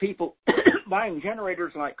 There's people buying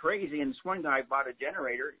generators like crazy, and this one guy bought a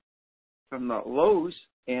generator from the Lowe's,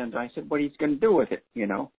 and I said, what are you going to do with it, you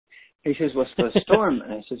know? He says, well, it's for the storm.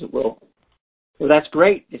 And I said, well, that's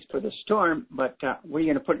great. It's for the storm, but what are you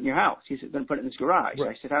going to put in your house? He said, I'm going to put it in his garage.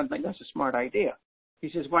 Right. I said, I don't think that's a smart idea. He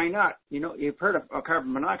says, why not? You know, you've heard of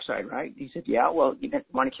carbon monoxide, right? He said, yeah, well, you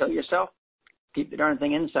want to kill yourself? Keep the darn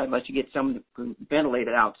thing inside unless you get someone to ventilate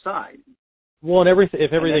it outside. Well, and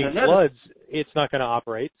if everything floods, it's not going to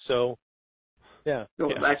operate. So, yeah.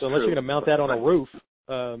 So unless you're going to mount that on a roof,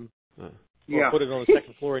 or put it on the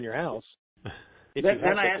second floor in your house. Then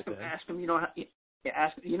I asked him, you know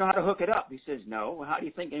how to hook it up? He says, no. Well, how do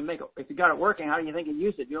you think you make it? If you got it working, how do you think you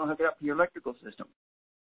use it? You don't hook it up to your electrical system.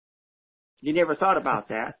 You never thought about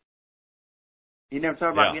that. You never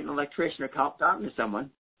thought about getting an electrician or talking to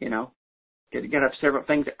someone, you know, to get up several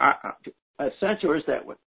things, sensors that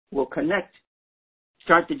will connect.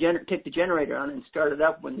 Kick the generator on and start it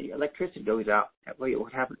up when the electricity goes out. That way it will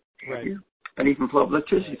have an even flow of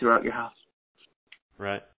electricity throughout your house.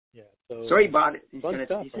 Right. Yeah. So he bought it. He said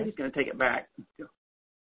he's going to take it back.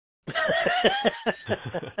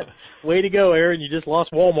 Way to go, Aaron! You just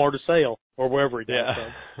lost Walmart a sale or wherever he did.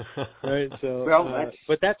 Yeah. Right. So, well,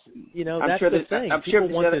 but that's that's the thing. People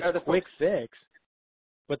want this quick fix,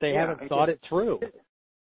 but they haven't thought it through.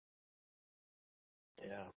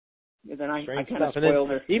 Yeah. And then I kind of spoiled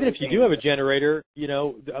it. Even if you do have a generator, you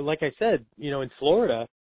know, like I said, you know, in Florida,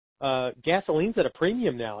 gasoline's at a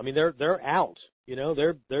premium now. I mean, they're out. You know,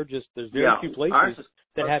 they're just there's very few places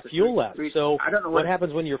that have fuel left. So what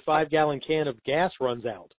happens when your 5-gallon can of gas runs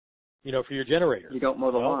out? You know, for your generator, you don't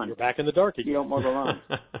mow the lawn. You're back in the dark again. You don't mow the lawn.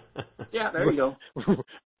 Yeah, there you go.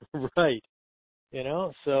 Right. You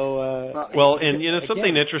know, so well, and you know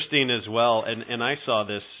something interesting as well, and I saw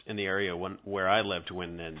this in the area where I lived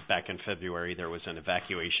when back in February there was an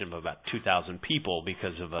evacuation of about 2,000 people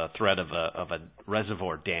because of a threat of a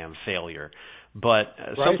reservoir dam failure. But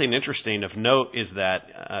something interesting of note is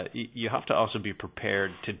that you have to also be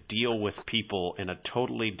prepared to deal with people in a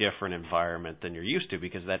totally different environment than you're used to,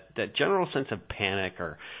 because that general sense of panic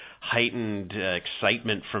or heightened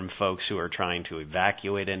excitement from folks who are trying to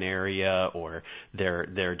evacuate an area, or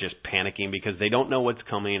they're just panicking because they don't know what's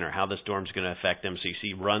coming or how the storm's going to affect them. So you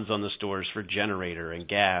see runs on the stores for generator and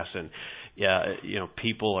gas, and you know,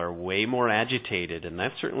 people are way more agitated, and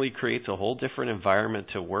that certainly creates a whole different environment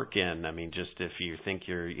to work in. I mean, just if you think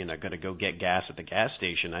you're going to go get gas at the gas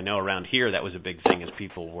station, I know around here that was a big thing as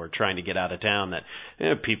people were trying to get out of town,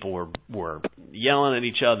 that people were yelling at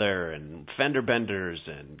each other and fender benders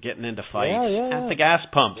and getting into fights at the gas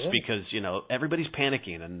pumps because, you know, everybody's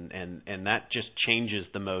panicking, and that just changes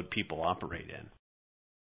the mode people operate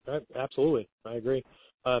in. Absolutely. I agree.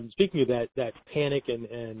 Speaking of that panic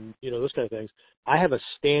and you know, those kind of things, I have a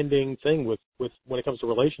standing thing with when it comes to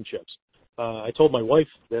relationships. I told my wife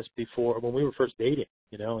this before when we were first dating,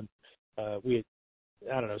 you know, and we had,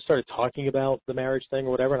 started talking about the marriage thing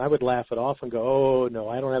or whatever, and I would laugh it off and go, oh, no,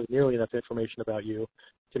 I don't have nearly enough information about you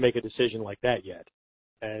to make a decision like that yet.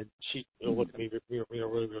 And she looked at me really,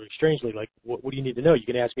 really strangely, like, what do you need to know? You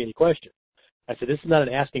can ask me any question. I said, this is not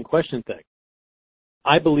an asking question thing.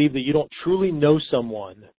 I believe that you don't truly know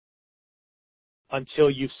someone until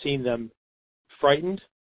you've seen them frightened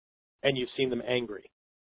and you've seen them angry,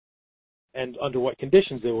 and under what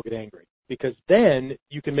conditions they will get angry. Because then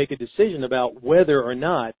you can make a decision about whether or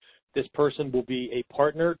not this person will be a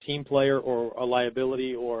partner, team player, or a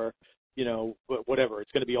liability, or, you know, whatever.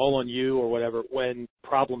 It's going to be all on you or whatever when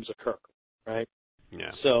problems occur, right?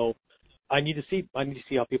 Yeah. So I need to see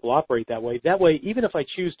how people operate that way. That way, even if I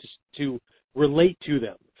choose to relate to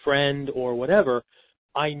them, friend or whatever,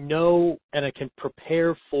 I know and I can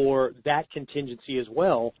prepare for that contingency as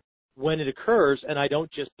well when it occurs, and I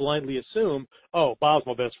don't just blindly assume, oh, Bob's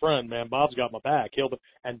my best friend, man. Bob's got my back.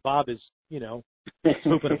 And Bob is, you know,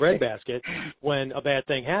 poop in a breadbasket when a bad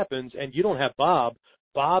thing happens, and you don't have Bob.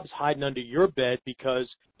 Bob's hiding under your bed because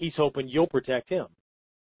he's hoping you'll protect him,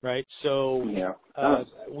 right? So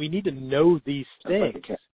we need to know these things,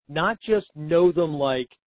 not just know them like,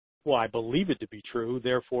 well, I believe it to be true,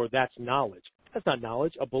 therefore that's knowledge. That's not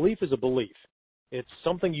knowledge. A belief is a belief. It's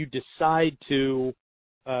something you decide to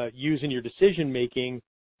use in your decision-making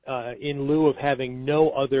in lieu of having no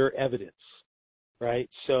other evidence, right?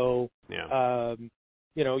 So,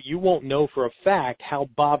 you won't know for a fact how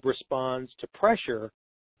Bob responds to pressure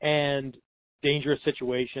and dangerous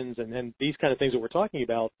situations and these kind of things that we're talking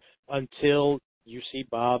about until you see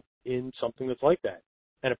Bob in something that's like that.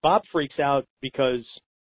 And if Bob freaks out because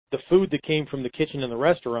the food that came from the kitchen in the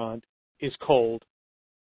restaurant is cold,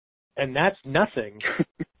 and that's nothing,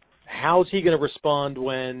 how's he going to respond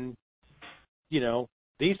when,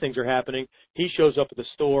 these things are happening? He shows up at the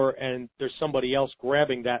store and there's somebody else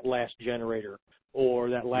grabbing that last generator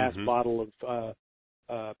or that last bottle of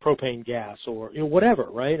propane gas or whatever,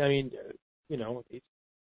 right? I mean,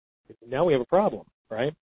 now we have a problem,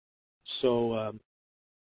 right? So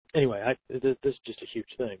anyway, this is just a huge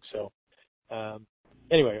thing. So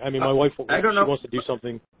anyway, I mean, my wife wants to do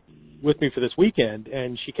something with me for this weekend,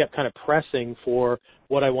 and she kept kind of pressing for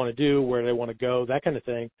what I want to do, where I want to go, that kind of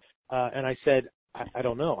thing. And I said, I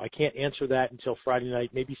don't know. I can't answer that until Friday night,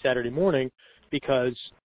 maybe Saturday morning, because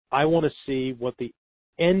I want to see what the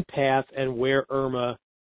end path and where Irma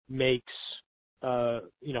makes,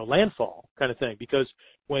 landfall kind of thing. Because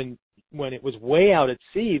when it was way out at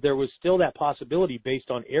sea, there was still that possibility based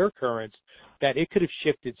on air currents that it could have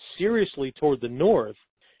shifted seriously toward the north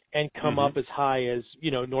and come up as high as,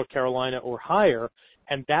 North Carolina or higher,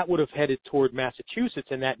 and that would have headed toward Massachusetts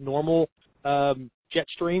and that normal jet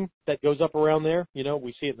stream that goes up around there.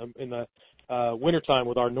 We see it in the wintertime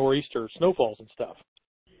with our nor'easter snowfalls and stuff.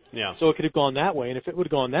 Yeah. So it could have gone that way, and if it would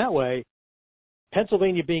have gone that way,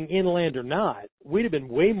 Pennsylvania being inland or not, we'd have been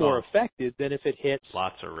way more affected than if it hits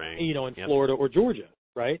lots of rain, in Florida or Georgia,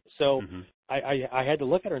 right? So I had to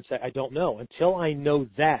look at her and say, I don't know. Until I know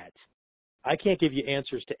that, I can't give you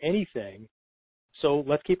answers to anything. So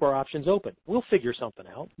let's keep our options open. We'll figure something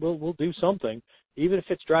out. We'll do something, even if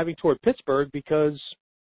it's driving toward Pittsburgh because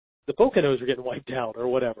the Poconos are getting wiped out or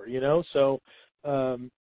whatever, So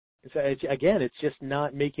it's just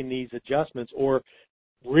not making these adjustments or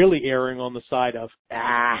really erring on the side of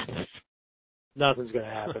nothing's going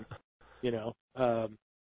to happen.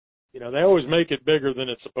 They always make it bigger than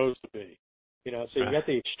it's supposed to be. So you got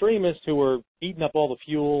the extremists who are eating up all the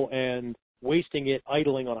fuel and wasting it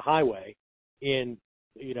idling on a highway in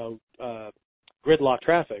gridlock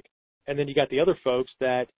traffic, and then you got the other folks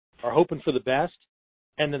that are hoping for the best,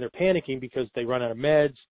 and then they're panicking because they run out of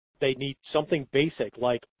meds. They need something basic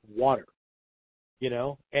like water,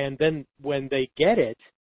 and then when they get it,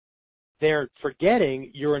 they're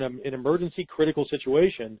forgetting you're in an emergency critical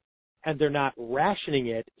situation, and they're not rationing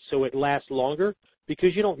it so it lasts longer,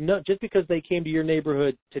 because you don't know, just because they came to your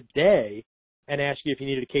neighborhood today and asked you if you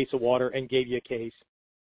needed a case of water and gave you a case,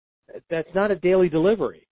 that's not a daily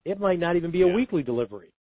delivery. It might not even be a weekly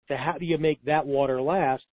delivery. So how do you make that water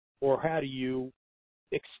last, or how do you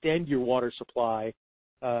extend your water supply,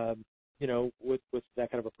 with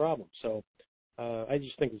that kind of a problem? So I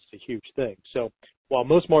just think it's a huge thing. So while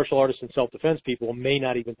most martial artists and self-defense people may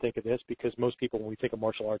not even think of this, because most people, when we think of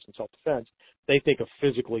martial arts and self-defense, they think of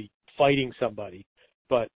physically fighting somebody.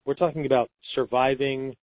 But we're talking about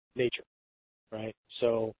surviving nature, right?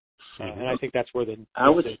 So, and I think that's where the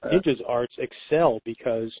ninja's arts excel,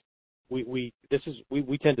 because we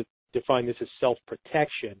tend to define this as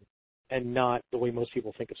self-protection and not the way most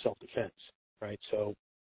people think of self-defense, right? So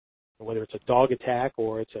whether it's a dog attack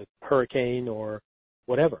or it's a hurricane or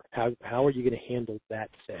whatever, how are you going to handle that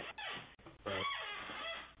thing? Right?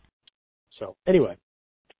 So anyway,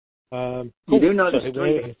 cool. You do know there's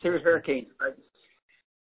three hurricanes, right?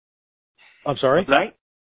 I'm sorry? Right?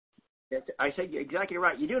 I said you're exactly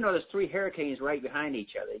right. You do know there's three hurricanes right behind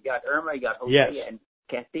each other. You got Irma, you got Jose, and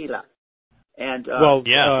Castilla. And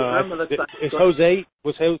Irma looks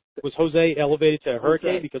was Jose elevated to a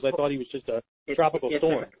hurricane? Because I thought he was just a tropical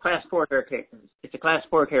storm. It's a Class 4 hurricane. It's a Class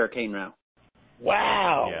 4 hurricane now.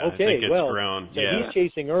 Wow. Yeah, okay. I think it's well, grown. So he's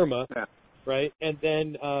chasing Irma, right? And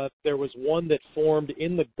then there was one that formed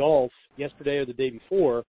in the Gulf yesterday or the day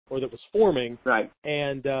before, or that was forming. Right.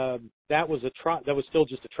 And that was that was still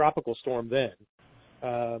just a tropical storm then.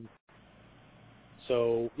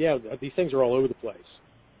 So yeah, these things are all over the place.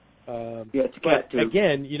 But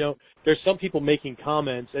again, there's some people making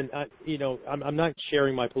comments, and I'm not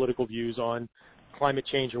sharing my political views on climate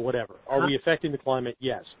change or whatever. Are we affecting the climate?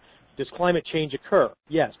 Yes. Does climate change occur?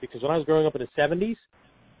 Yes, because when I was growing up in the 70s,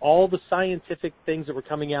 all the scientific things that were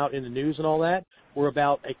coming out in the news and all that were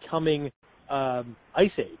about a coming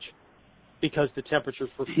ice age, because the temperatures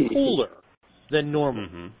were cooler than normal.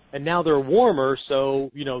 Mm-hmm. And now they're warmer, so,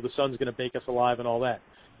 the sun's going to bake us alive and all that.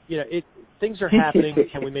 Things are happening.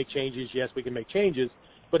 Can we make changes? Yes, we can make changes.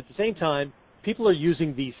 But at the same time, people are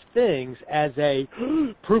using these things as a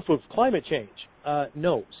proof of climate change.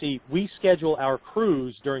 No. See, we schedule our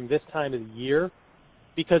cruise during this time of the year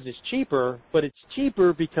because it's cheaper, but it's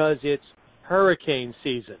cheaper because it's hurricane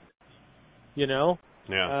season. You know?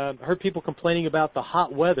 Yeah. Heard people complaining about the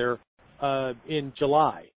hot weather in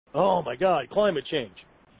July. Oh, my God, climate change.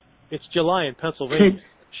 It's July in Pennsylvania.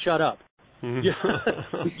 Shut up. You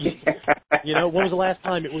know, when was the last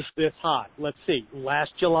time it was this hot? Let's see.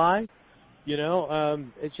 Last July? You know,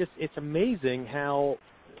 it's amazing how,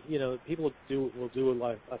 you know, people will do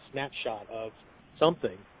a snapshot of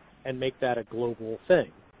something and make that a global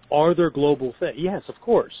thing. Are there global things? Yes, of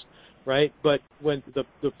course, right? But when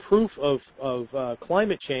the proof of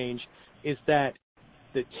climate change is that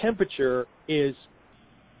the temperature is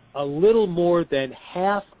a little more than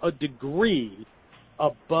half a degree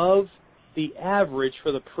above the average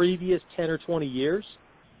for the previous 10 or 20 years.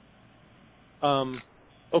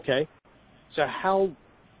 Okay. So how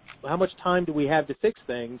much time do we have to fix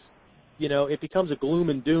things? You know, it becomes a gloom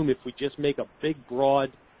and doom if we just make a big,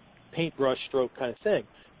 broad paintbrush stroke kind of thing.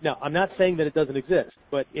 Now, I'm not saying that it doesn't exist,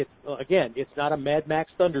 but it's not a Mad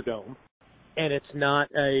Max Thunderdome, and it's not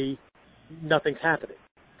a nothing's happening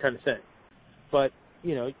kind of thing. But,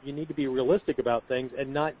 you know, you need to be realistic about things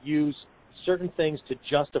and not use certain things to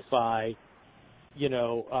justify, you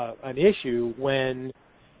know, an issue when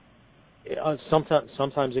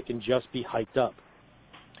sometimes it can just be hyped up.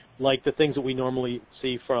 Like the things that we normally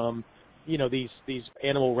see from, you know, these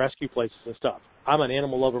animal rescue places and stuff. I'm an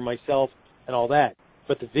animal lover myself and all that.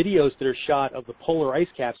 But the videos that are shot of the polar ice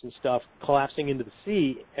caps and stuff collapsing into the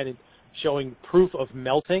sea and showing proof of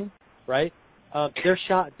melting, right? They're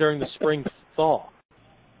shot during the spring thaw.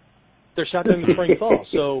 They're shot during the spring thaw.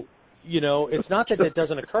 So, you know, it's not that it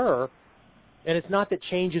doesn't occur, and it's not that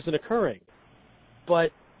change isn't occurring. But,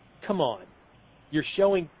 come on. You're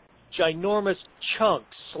showing ginormous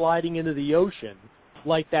chunks sliding into the ocean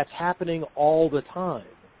like that's happening all the time.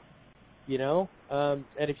 You know? And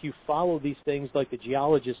if you follow these things like the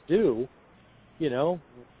geologists do, you know,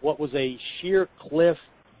 what was a sheer cliff,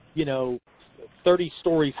 you know, 30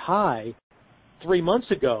 stories high 3 months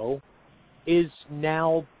ago is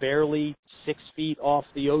now barely 6 feet off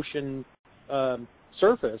the ocean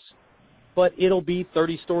surface, but it'll be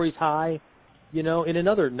 30 stories high, you know, in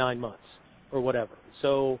another 9 months or whatever.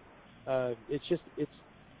 So it's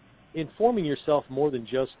informing yourself more than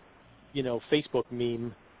just, you know, Facebook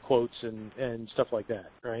meme quotes and stuff like that,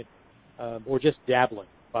 right? Or just dabbling.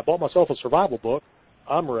 I bought myself a survival book.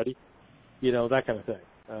 I'm ready. You know, that kind of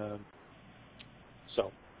thing.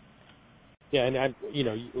 So, yeah, and you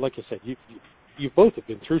know, like I said, you both have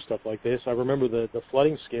been through stuff like this. I remember the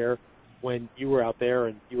flooding scare when you were out there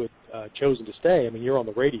and you had chosen to stay. I mean, you're on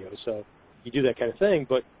the radio, so you do that kind of thing.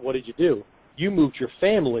 But what did you do? You moved your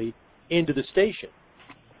family into the station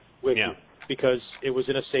with you because it was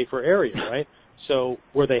in a safer area, right? So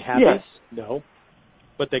were they happy? Yes. No,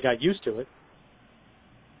 but they got used to it.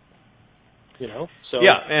 You know, so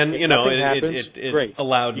yeah, and you know, it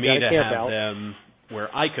allowed me to have them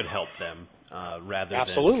where I could help them rather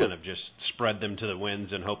than kind of just spread them to the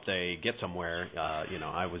winds and hope they get somewhere. You know,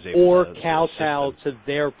 I was able to kowtow to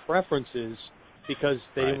their preferences because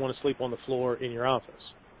they didn't want to sleep on the floor in your office.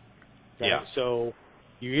 Okay? Yeah. So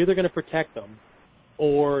you're either going to protect them,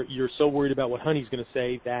 or you're so worried about what Honey's going to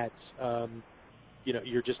say that you know,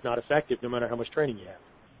 you're just not effective no matter how much training you have.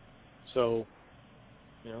 So,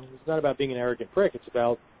 you know, it's not about being an arrogant prick. It's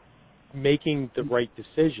about making the right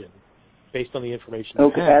decision based on the information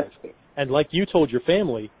you have. And like you told your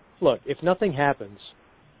family, look, if nothing happens,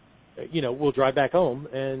 you know, we'll drive back home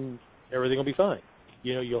and everything will be fine.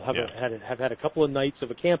 You know, you'll have had a couple of nights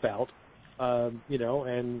of a camp out, you know,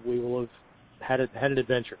 and we will have had an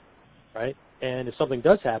adventure, right? And if something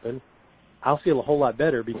does happen, I'll feel a whole lot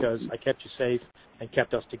better because I kept you safe and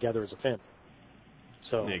kept us together as a family.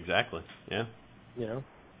 So exactly, yeah. You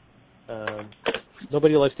know,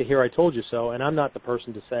 nobody likes to hear "I told you so," and I'm not the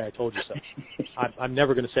person to say "I told you so." I'm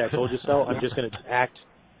never going to say "I told you so." I'm just going to act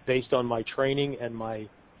based on my training and my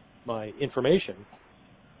information,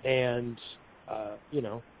 and you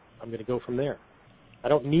know, I'm going to go from there. I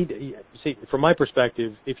don't need to see. From my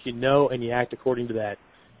perspective, if you know and you act according to that,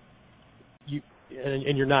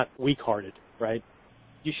 and you're not weak-hearted, right?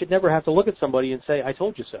 You should never have to look at somebody and say, "I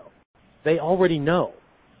told you so." They already know.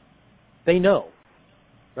 They know,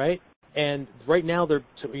 right? And right now, they're,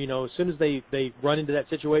 you know, as soon as they run into that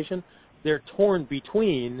situation, they're torn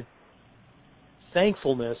between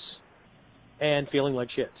thankfulness and feeling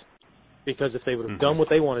like shit. Because if they would have done what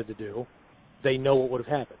they wanted to do, they know what would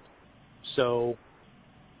have happened. So,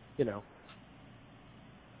 you know,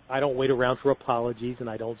 I don't wait around for apologies, and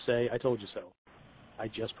I don't say, I told you so. I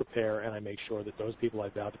just prepare, and I make sure that those people I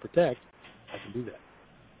vowed to protect, I can do that,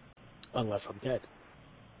 unless I'm dead.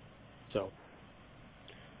 So,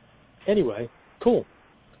 anyway, cool.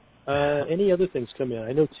 Any other things come in?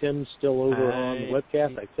 I know Tim's still over on the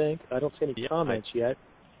webcast, I think. I don't see any comments yet.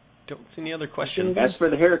 Don't see any other questions. As for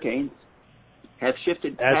the hurricanes, have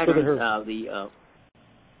shifted patterns.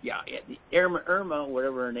 The Irma,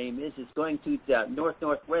 whatever her name is going to the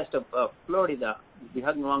northwest of Florida. It'll be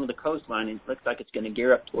hugging along the coastline, and it looks like it's going to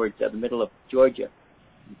gear up towards the middle of Georgia.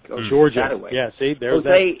 Georgia. Yeah, see, there's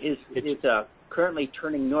Jose is currently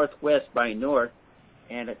turning northwest by north,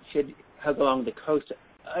 and it should hug along the coast.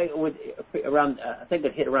 I think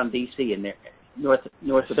it hit around D.C. in there, north of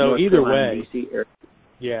North Carolina, D.C.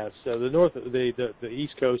 Yeah, so the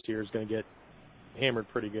East Coast here is going to get hammered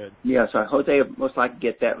pretty good. Yeah, so Jose most likely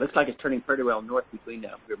get that. Looks like it's turning pretty well north between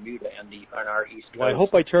Bermuda and on our east coast. Well, I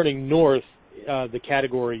hope by turning north, the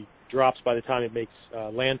category drops by the time it makes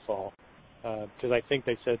landfall, because I think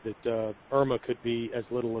they said that Irma could be as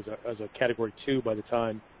little as a Category 2 by the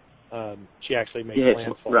time she actually makes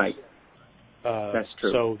landfall. Right. That's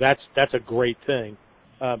true. So that's a great thing.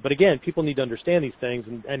 But again, people need to understand these things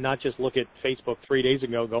and not just look at Facebook 3 days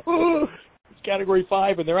ago and go, oh, it's Category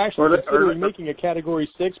 5, and they're actually considering making a Category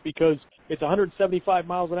 6 because it's 175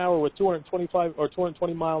 miles an hour with 225 or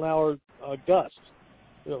 220 mile an hour gusts.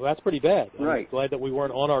 You know, that's pretty bad. Right. I'm glad that we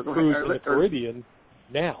weren't on our cruise in the Caribbean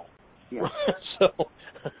now. Yeah. So,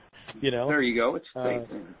 you know. There you go. It's great.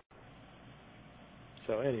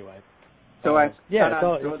 So anyway. So I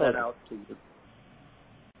throw that out to you.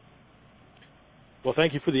 Well,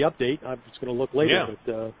 thank you for the update. I'm just going to look later. Yeah.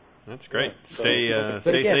 But, that's great. Yeah.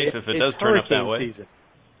 Stay safe if it does turn up that way. Season.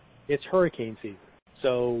 It's hurricane season.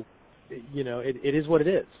 So, you know, it is what it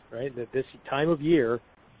is, right? That this time of year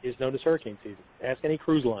is known as hurricane season. Ask any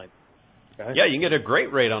cruise line. Okay? Yeah, you can get a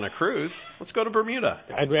great rate on a cruise. Let's go to Bermuda.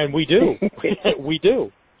 And we do. We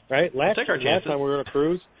do, right? Last time we were on a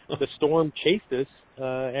cruise, the storm chased us,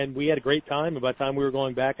 and we had a great time. And by the time we were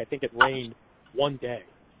going back, I think it rained one day.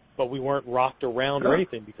 But we weren't rocked around or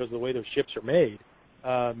anything because of the way those ships are made.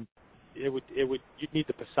 You'd need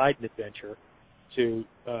the Poseidon Adventure to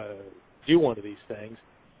do one of these things,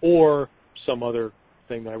 or some other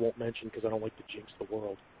thing that I won't mention because I don't like to jinx the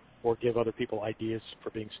world or give other people ideas for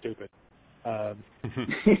being stupid.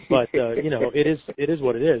 But you know, it is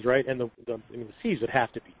what it is, right? And the seas would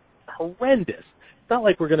have to be horrendous. It's not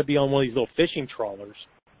like we're going to be on one of these little fishing trawlers,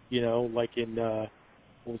 you know, like in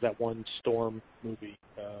what was that one storm movie,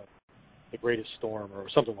 The Greatest Storm, or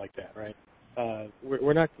something like that, right?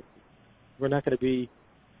 We're not going to be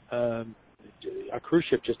a cruise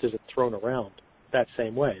ship just isn't thrown around that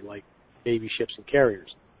same way, like Navy ships and carriers.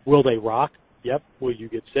 Will they rock? Yep. Will you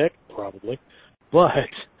get sick? Probably. But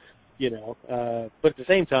you know, but at the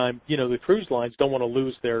same time, you know, the cruise lines don't want to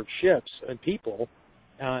lose their ships and people,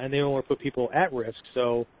 and they don't want to put people at risk.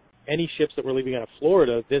 So any ships that were leaving out of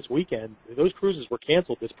Florida this weekend, those cruises were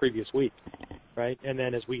canceled this previous week, right? And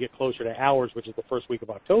then as we get closer to ours, which is the first week of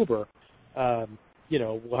October, you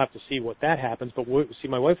know, we'll have to see what that happens. But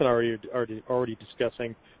my wife and I are already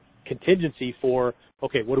discussing contingency for,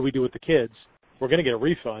 okay, what do we do with the kids? We're going to get a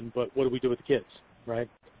refund, but what do we do with the kids, right?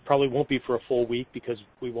 Probably won't be for a full week because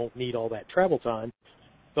we won't need all that travel time.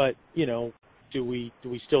 But, you know, do we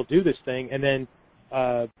still do this thing? And then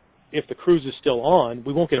if the cruise is still on,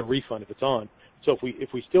 we won't get a refund if it's on. So if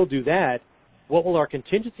we still do that, what will our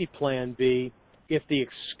contingency plan be if the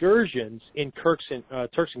excursions in Turks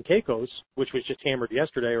and Caicos, which was just hammered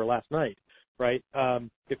yesterday or last night, right?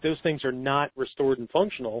 If those things are not restored and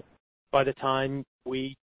functional by the time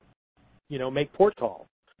we, you know, make port call,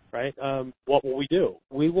 right? What will we do?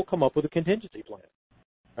 We will come up with a contingency plan,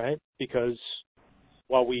 right? Because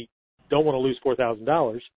while we don't want to lose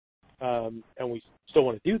 $4,000, and we still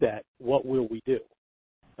want to do that, what will we do?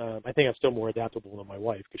 I think I'm still more adaptable than my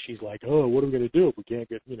wife because she's like, oh, what are we going to do if we can't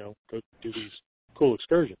get, you know, go do these cool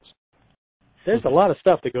excursions? There's a lot of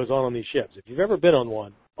stuff that goes on these ships. If you've ever been on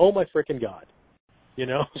one, oh my freaking God, you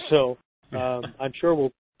know. So I'm sure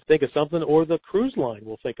we'll think of something, or the cruise line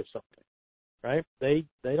will think of something, right? They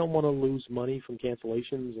don't want to lose money from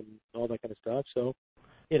cancellations and all that kind of stuff. So,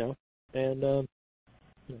 you know, and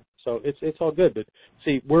so it's all good. But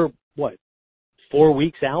see, we're 4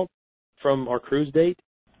 weeks out from our cruise date,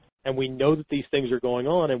 and we know that these things are going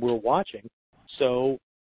on, and we're watching. So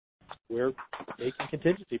we're making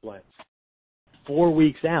contingency plans 4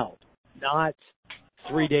 weeks out, not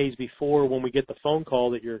 3 days before when we get the phone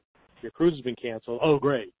call that your cruise has been canceled. Oh,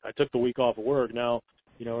 great. I took the week off of work. Now,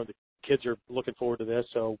 you know, the kids are looking forward to this.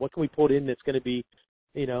 So what can we put in that's going to be,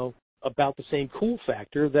 you know, about the same cool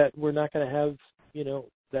factor, that we're not going to have,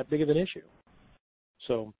 that big of an issue.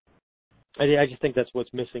 So I just think that's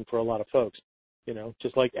what's missing for a lot of folks,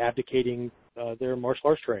 just like abdicating their martial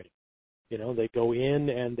arts training. They go in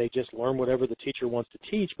and they just learn whatever the teacher wants to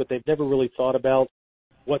teach, but they've never really thought about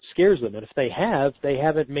what scares them. And if they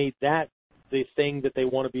haven't made that the thing that they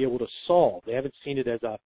want to be able to solve. They haven't seen it as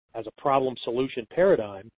a problem solution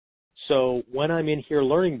paradigm. So when I'm in here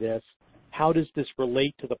learning this, how does this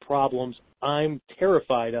relate to the problems I'm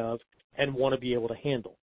terrified of and want to be able to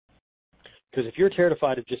handle? Because if you're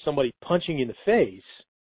terrified of just somebody punching you in the face,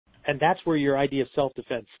 and that's where your idea of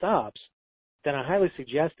self-defense stops, then I highly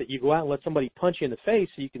suggest that you go out and let somebody punch you in the face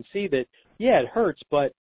so you can see that, yeah, it hurts,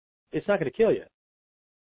 but it's not going to kill you,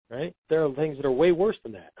 right? There are things that are way worse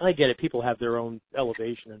than that. I get it. People have their own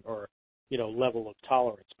elevation or, level of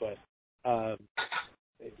tolerance, but,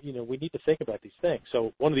 we need to think about these things.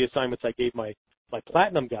 So one of the assignments I gave my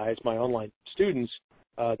platinum guys, my online students,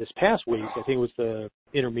 this past week, I think it was the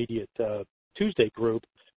intermediate Tuesday group,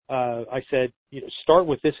 I said, start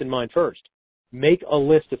with this in mind first. Make a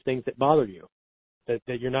list of things that bother you, that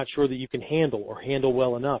you're not sure that you can handle or handle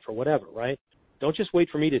well enough or whatever, right? Don't just wait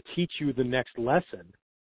for me to teach you the next lesson.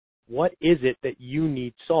 What is it that you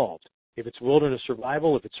need solved? If it's wilderness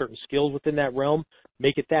survival, if it's certain skills within that realm,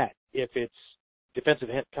 make it that. If it's defensive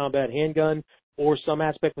combat handgun or some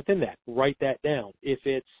aspect within that, write that down. If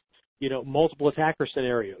it's, multiple attacker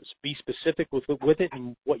scenarios, be specific with it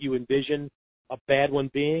and what you envision a bad one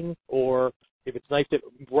being, or if it's nice to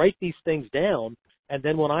write these things down. And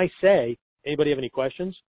then when I say, anybody have any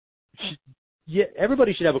questions? Yeah,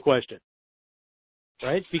 everybody should have a question,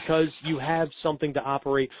 right? Because you have something to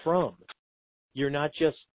operate from. You're not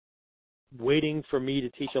just waiting for me to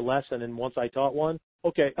teach a lesson, and once I taught one,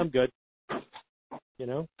 okay, I'm good.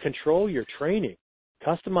 Control your training.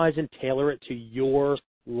 Customize and tailor it to your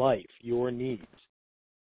life, your needs.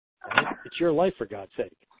 Right? It's your life, for God's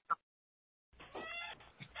sake.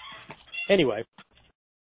 Anyway.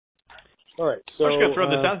 All right. So I'm just going to throw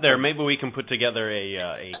this out there. Maybe we can put together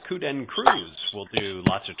a KUDEN cruise. We'll do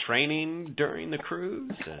lots of training during the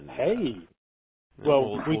cruise. And, we'd be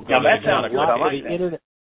paying a lot for the internet.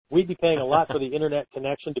 We'd be paying a lot for the internet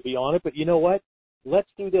connection to be on it, but you know what? Let's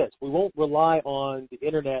do this. We won't rely on the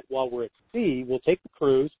internet while we're at sea. We'll take the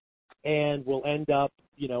cruise, and we'll end up,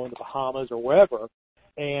 in the Bahamas or wherever,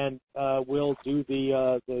 and we'll do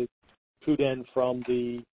the KUDEN from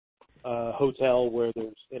the hotel where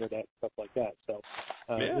there's internet and stuff like that. So,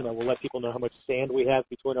 we'll let people know how much sand we have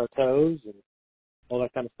between our toes and all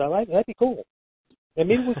that kind of stuff. That'd be cool. And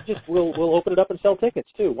maybe we'll open it up and sell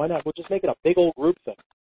tickets too. Why not? We'll just make it a big old group thing,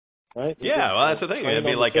 right? That's the thing. It'd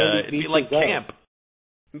be like camp.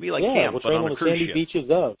 It'd be like camp, we'll but train on the cruise sandy ship. beaches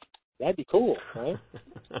of. That'd be cool, right?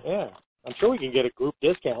 Yeah, I'm sure we can get a group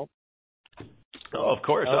discount. Oh, of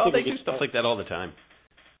course. They do stuff like that all the time.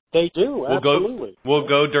 They do, absolutely. We'll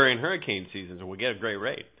go during hurricane seasons, and we'll get a great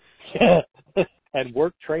rate. And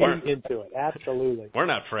work training into it, absolutely. We're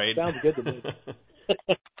not afraid. Sounds good to me.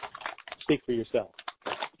 Speak for yourself.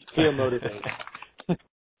 Feel motivated.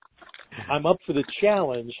 I'm up for the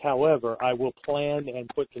challenge. However, I will plan and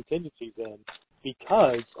put contingencies in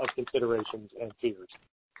because of considerations and fears.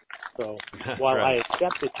 So while I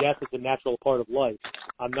accept that death is a natural part of life,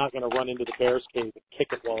 I'm not going to run into the bear's cave and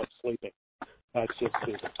kick it while it's sleeping. That's just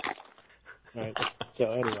stupid. Right.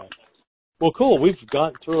 So anyway, well, cool. We've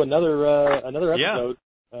gotten through another episode.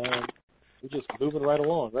 We're just moving right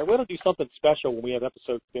along. Right. We're going to do something special when we have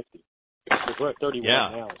episode 50. We're at 31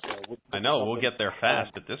 now. So I know. We'll get there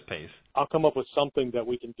fast at this pace. I'll come up with something that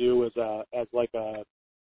we can do as like a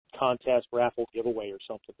contest, raffle, giveaway or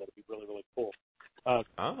something that'd be really, really cool. That's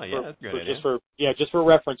a good idea. Just for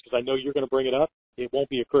reference, because I know you're going to bring it up. It won't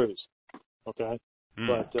be a cruise, okay?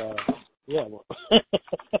 But we'll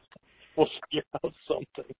figure out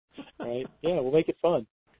something, right? Yeah, we'll make it fun.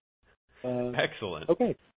 Excellent.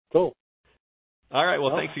 Okay, cool. All right.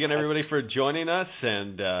 Well, thanks again, everybody, for joining us,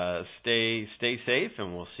 and stay safe,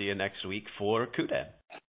 and we'll see you next week for KUDEN.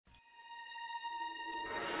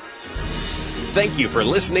 Thank you for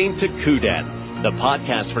listening to KUDEN, the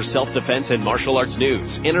podcast for self-defense and martial arts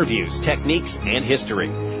news, interviews, techniques, and history.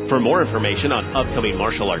 For more information on upcoming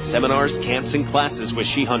martial arts seminars, camps, and classes with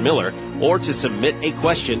Shihan Miller, or to submit a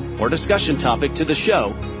question or discussion topic to the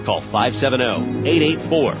show, call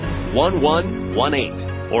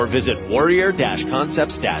 570-884-1118 or visit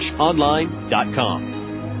warrior-concepts-online.com.